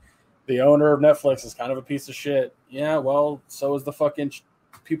like the owner of Netflix is kind of a piece of shit. Yeah, well, so is the fucking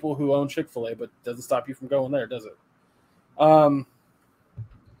people who own Chick-fil-A, but doesn't stop you from going there, does it?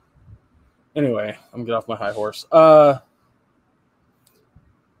 Anyway, I'm gonna get off my high horse.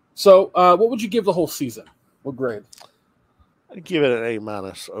 So what would you give the whole season? What grade? I'd give it an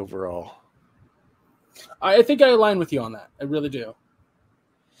A- overall. I think I align with you on that. I really do.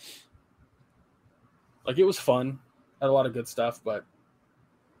 Like, it was fun. Had a lot of good stuff, but...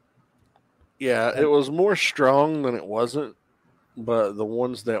 Yeah, it was more strong than it wasn't, but the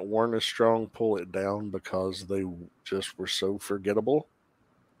ones that weren't as strong pull it down because they just were so forgettable.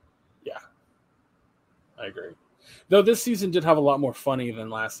 Yeah. I agree. Though this season did have a lot more funny than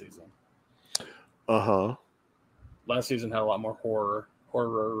last season. Uh-huh. Last season had a lot more horror.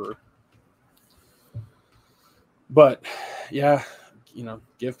 But, yeah,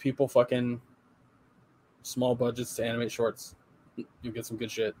 give people fucking small budgets to animate shorts. You'll get some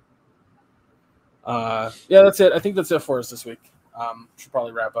good shit. Yeah, that's it. I think that's it for us this week. Should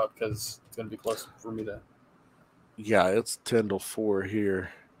probably wrap up because it's going to be close for me to... Yeah, it's 10 till 4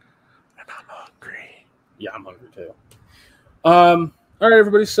 here. And I'm hungry. Yeah, I'm hungry too. All right,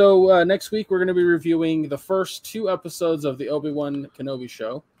 everybody. So next week we're going to be reviewing the first 2 episodes of the Obi-Wan Kenobi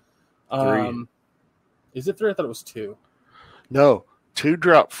show. 3. Is it 3? I thought it was 2. No, 2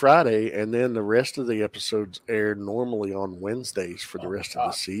 dropped Friday, and then the rest of the episodes aired normally on Wednesdays for the rest of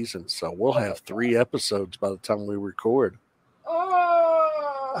the season. So we'll have 3 episodes by the time we record.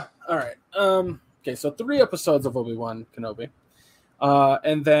 All right. Okay, so 3 episodes of Obi-Wan Kenobi.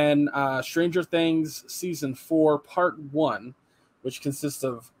 And then Stranger Things Season 4 Part 1, which consists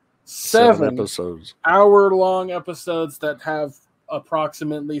of 7 episodes, hour-long episodes that have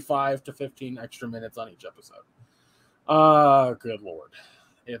approximately 5 to 15 extra minutes on each episode. Good Lord.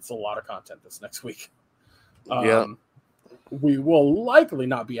 It's a lot of content this next week. Yeah. We will likely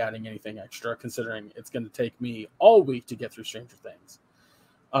not be adding anything extra, considering it's going to take me all week to get through Stranger Things.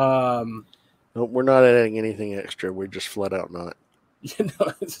 No, we're not adding anything extra. We're just flat out not.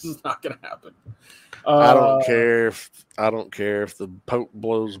 This is not going to happen. I don't care if the Pope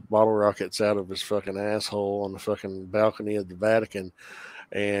blows bottle rockets out of his fucking asshole on the fucking balcony of the Vatican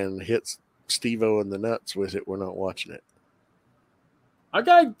and hits Steve-O in the nuts with it. We're not watching it. I'll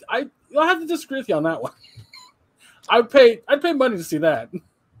have to disagree with you on that one. I'd pay money to see that.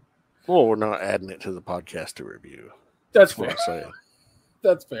 Well, we're not adding it to the podcast to review. That's what fair. I'm saying.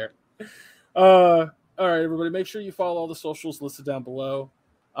 That's fair. All right, everybody, make sure you follow all the socials listed down below.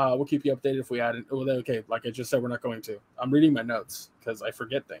 We'll keep you updated if we add it. Okay, like I just said, we're not going to. I'm reading my notes because I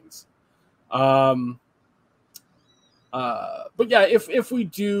forget things. But yeah, if we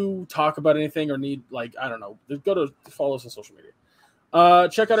do talk about anything or need, like, I don't know, go to follow us on social media.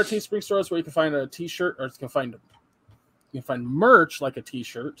 Check out our Teespring stores where you can find a t-shirt, or you can find merch like a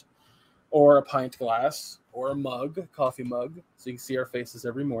t-shirt or a pint glass or a mug, coffee mug, so you can see our faces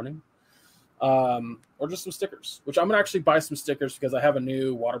every morning. Or just some stickers, which I'm going to actually buy some stickers because I have a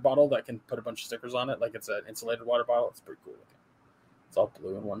new water bottle that can put a bunch of stickers on it. Like, it's an insulated water bottle. It's pretty cool looking. It's all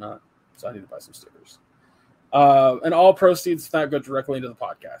blue and whatnot. So I need to buy some stickers. And all proceeds that go directly into the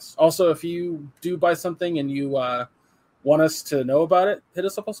podcast. Also, if you do buy something and you want us to know about it, hit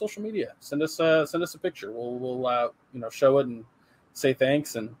us up on social media. Send us a picture. We'll show it and say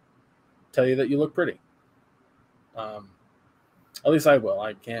thanks and tell you that you look pretty. At least I will.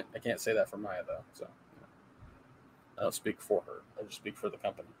 I can't say that for Maya though. So I don't speak for her. I just speak for the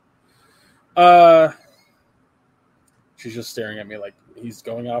company. She's just staring at me like he's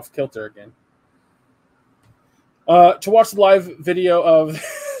going off kilter again. To watch the live video of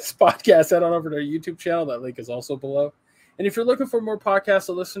this podcast, head on over to our YouTube channel. That link is also below. And if you're looking for more podcasts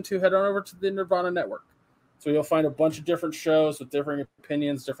to listen to, head on over to the Nirvana Network. So you'll find a bunch of different shows with different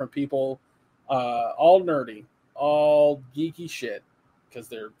opinions, different people, all nerdy, all geeky shit, because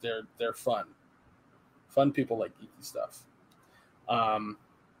they're fun. Fun people like geeky stuff.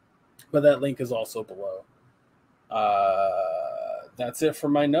 But that link is also below. That's it for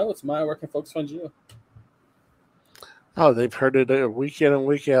my notes. Maya, where can folks find you? Oh, they've heard it week in and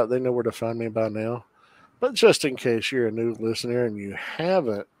week out. They know where to find me by now. But just in case you're a new listener and you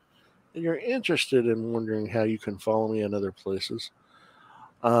haven't, and you're interested in wondering how you can follow me in other places,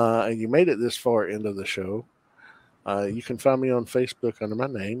 and you made it this far into the show, you can find me on Facebook under my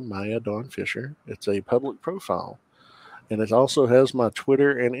name, Maya Dawn Fisher. It's a public profile. And it also has my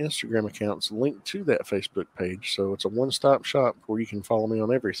Twitter and Instagram accounts linked to that Facebook page. So it's a one-stop shop where you can follow me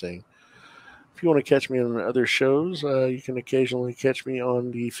on everything. If you want to catch me on other shows, you can occasionally catch me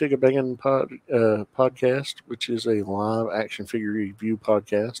on the Figure Bangin' podcast, which is a live action figure review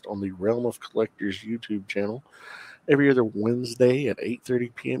podcast on the Realm of Collectors YouTube channel every other Wednesday at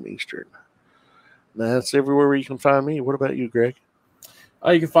 8:30 p.m. Eastern. That's everywhere where you can find me. What about you, Greg?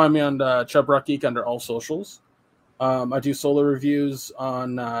 You can find me on Chub Rock Geek under all socials. I do solo reviews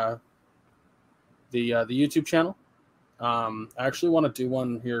on the YouTube channel. I actually want to do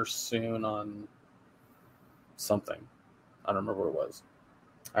one here soon on something. I don't remember what it was.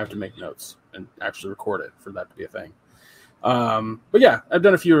 I have to make notes and actually record it for that to be a thing. But yeah, I've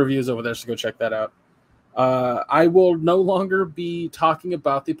done a few reviews over there, so go check that out. I will no longer be talking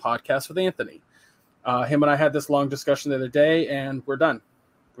about the podcast with Anthony. Him and I had this long discussion the other day, and we're done.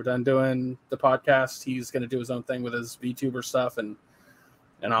 We're done doing the podcast. He's going to do his own thing with his VTuber stuff, and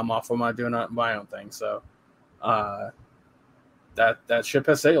I'm off on doing my own thing. So that ship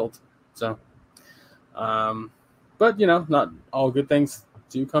has sailed. So, but not all good things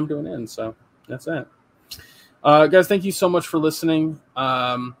do come to an end. So that's it. Guys, thank you so much for listening.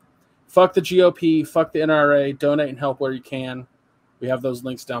 Fuck the GOP, fuck the NRA. Donate and help where you can. We have those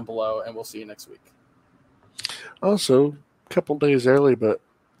links down below, and we'll see you next week. Also, a couple days early, but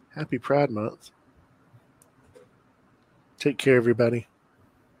happy Pride Month. Take care, everybody.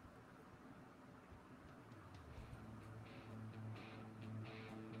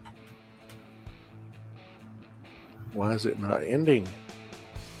 Why is it not ending?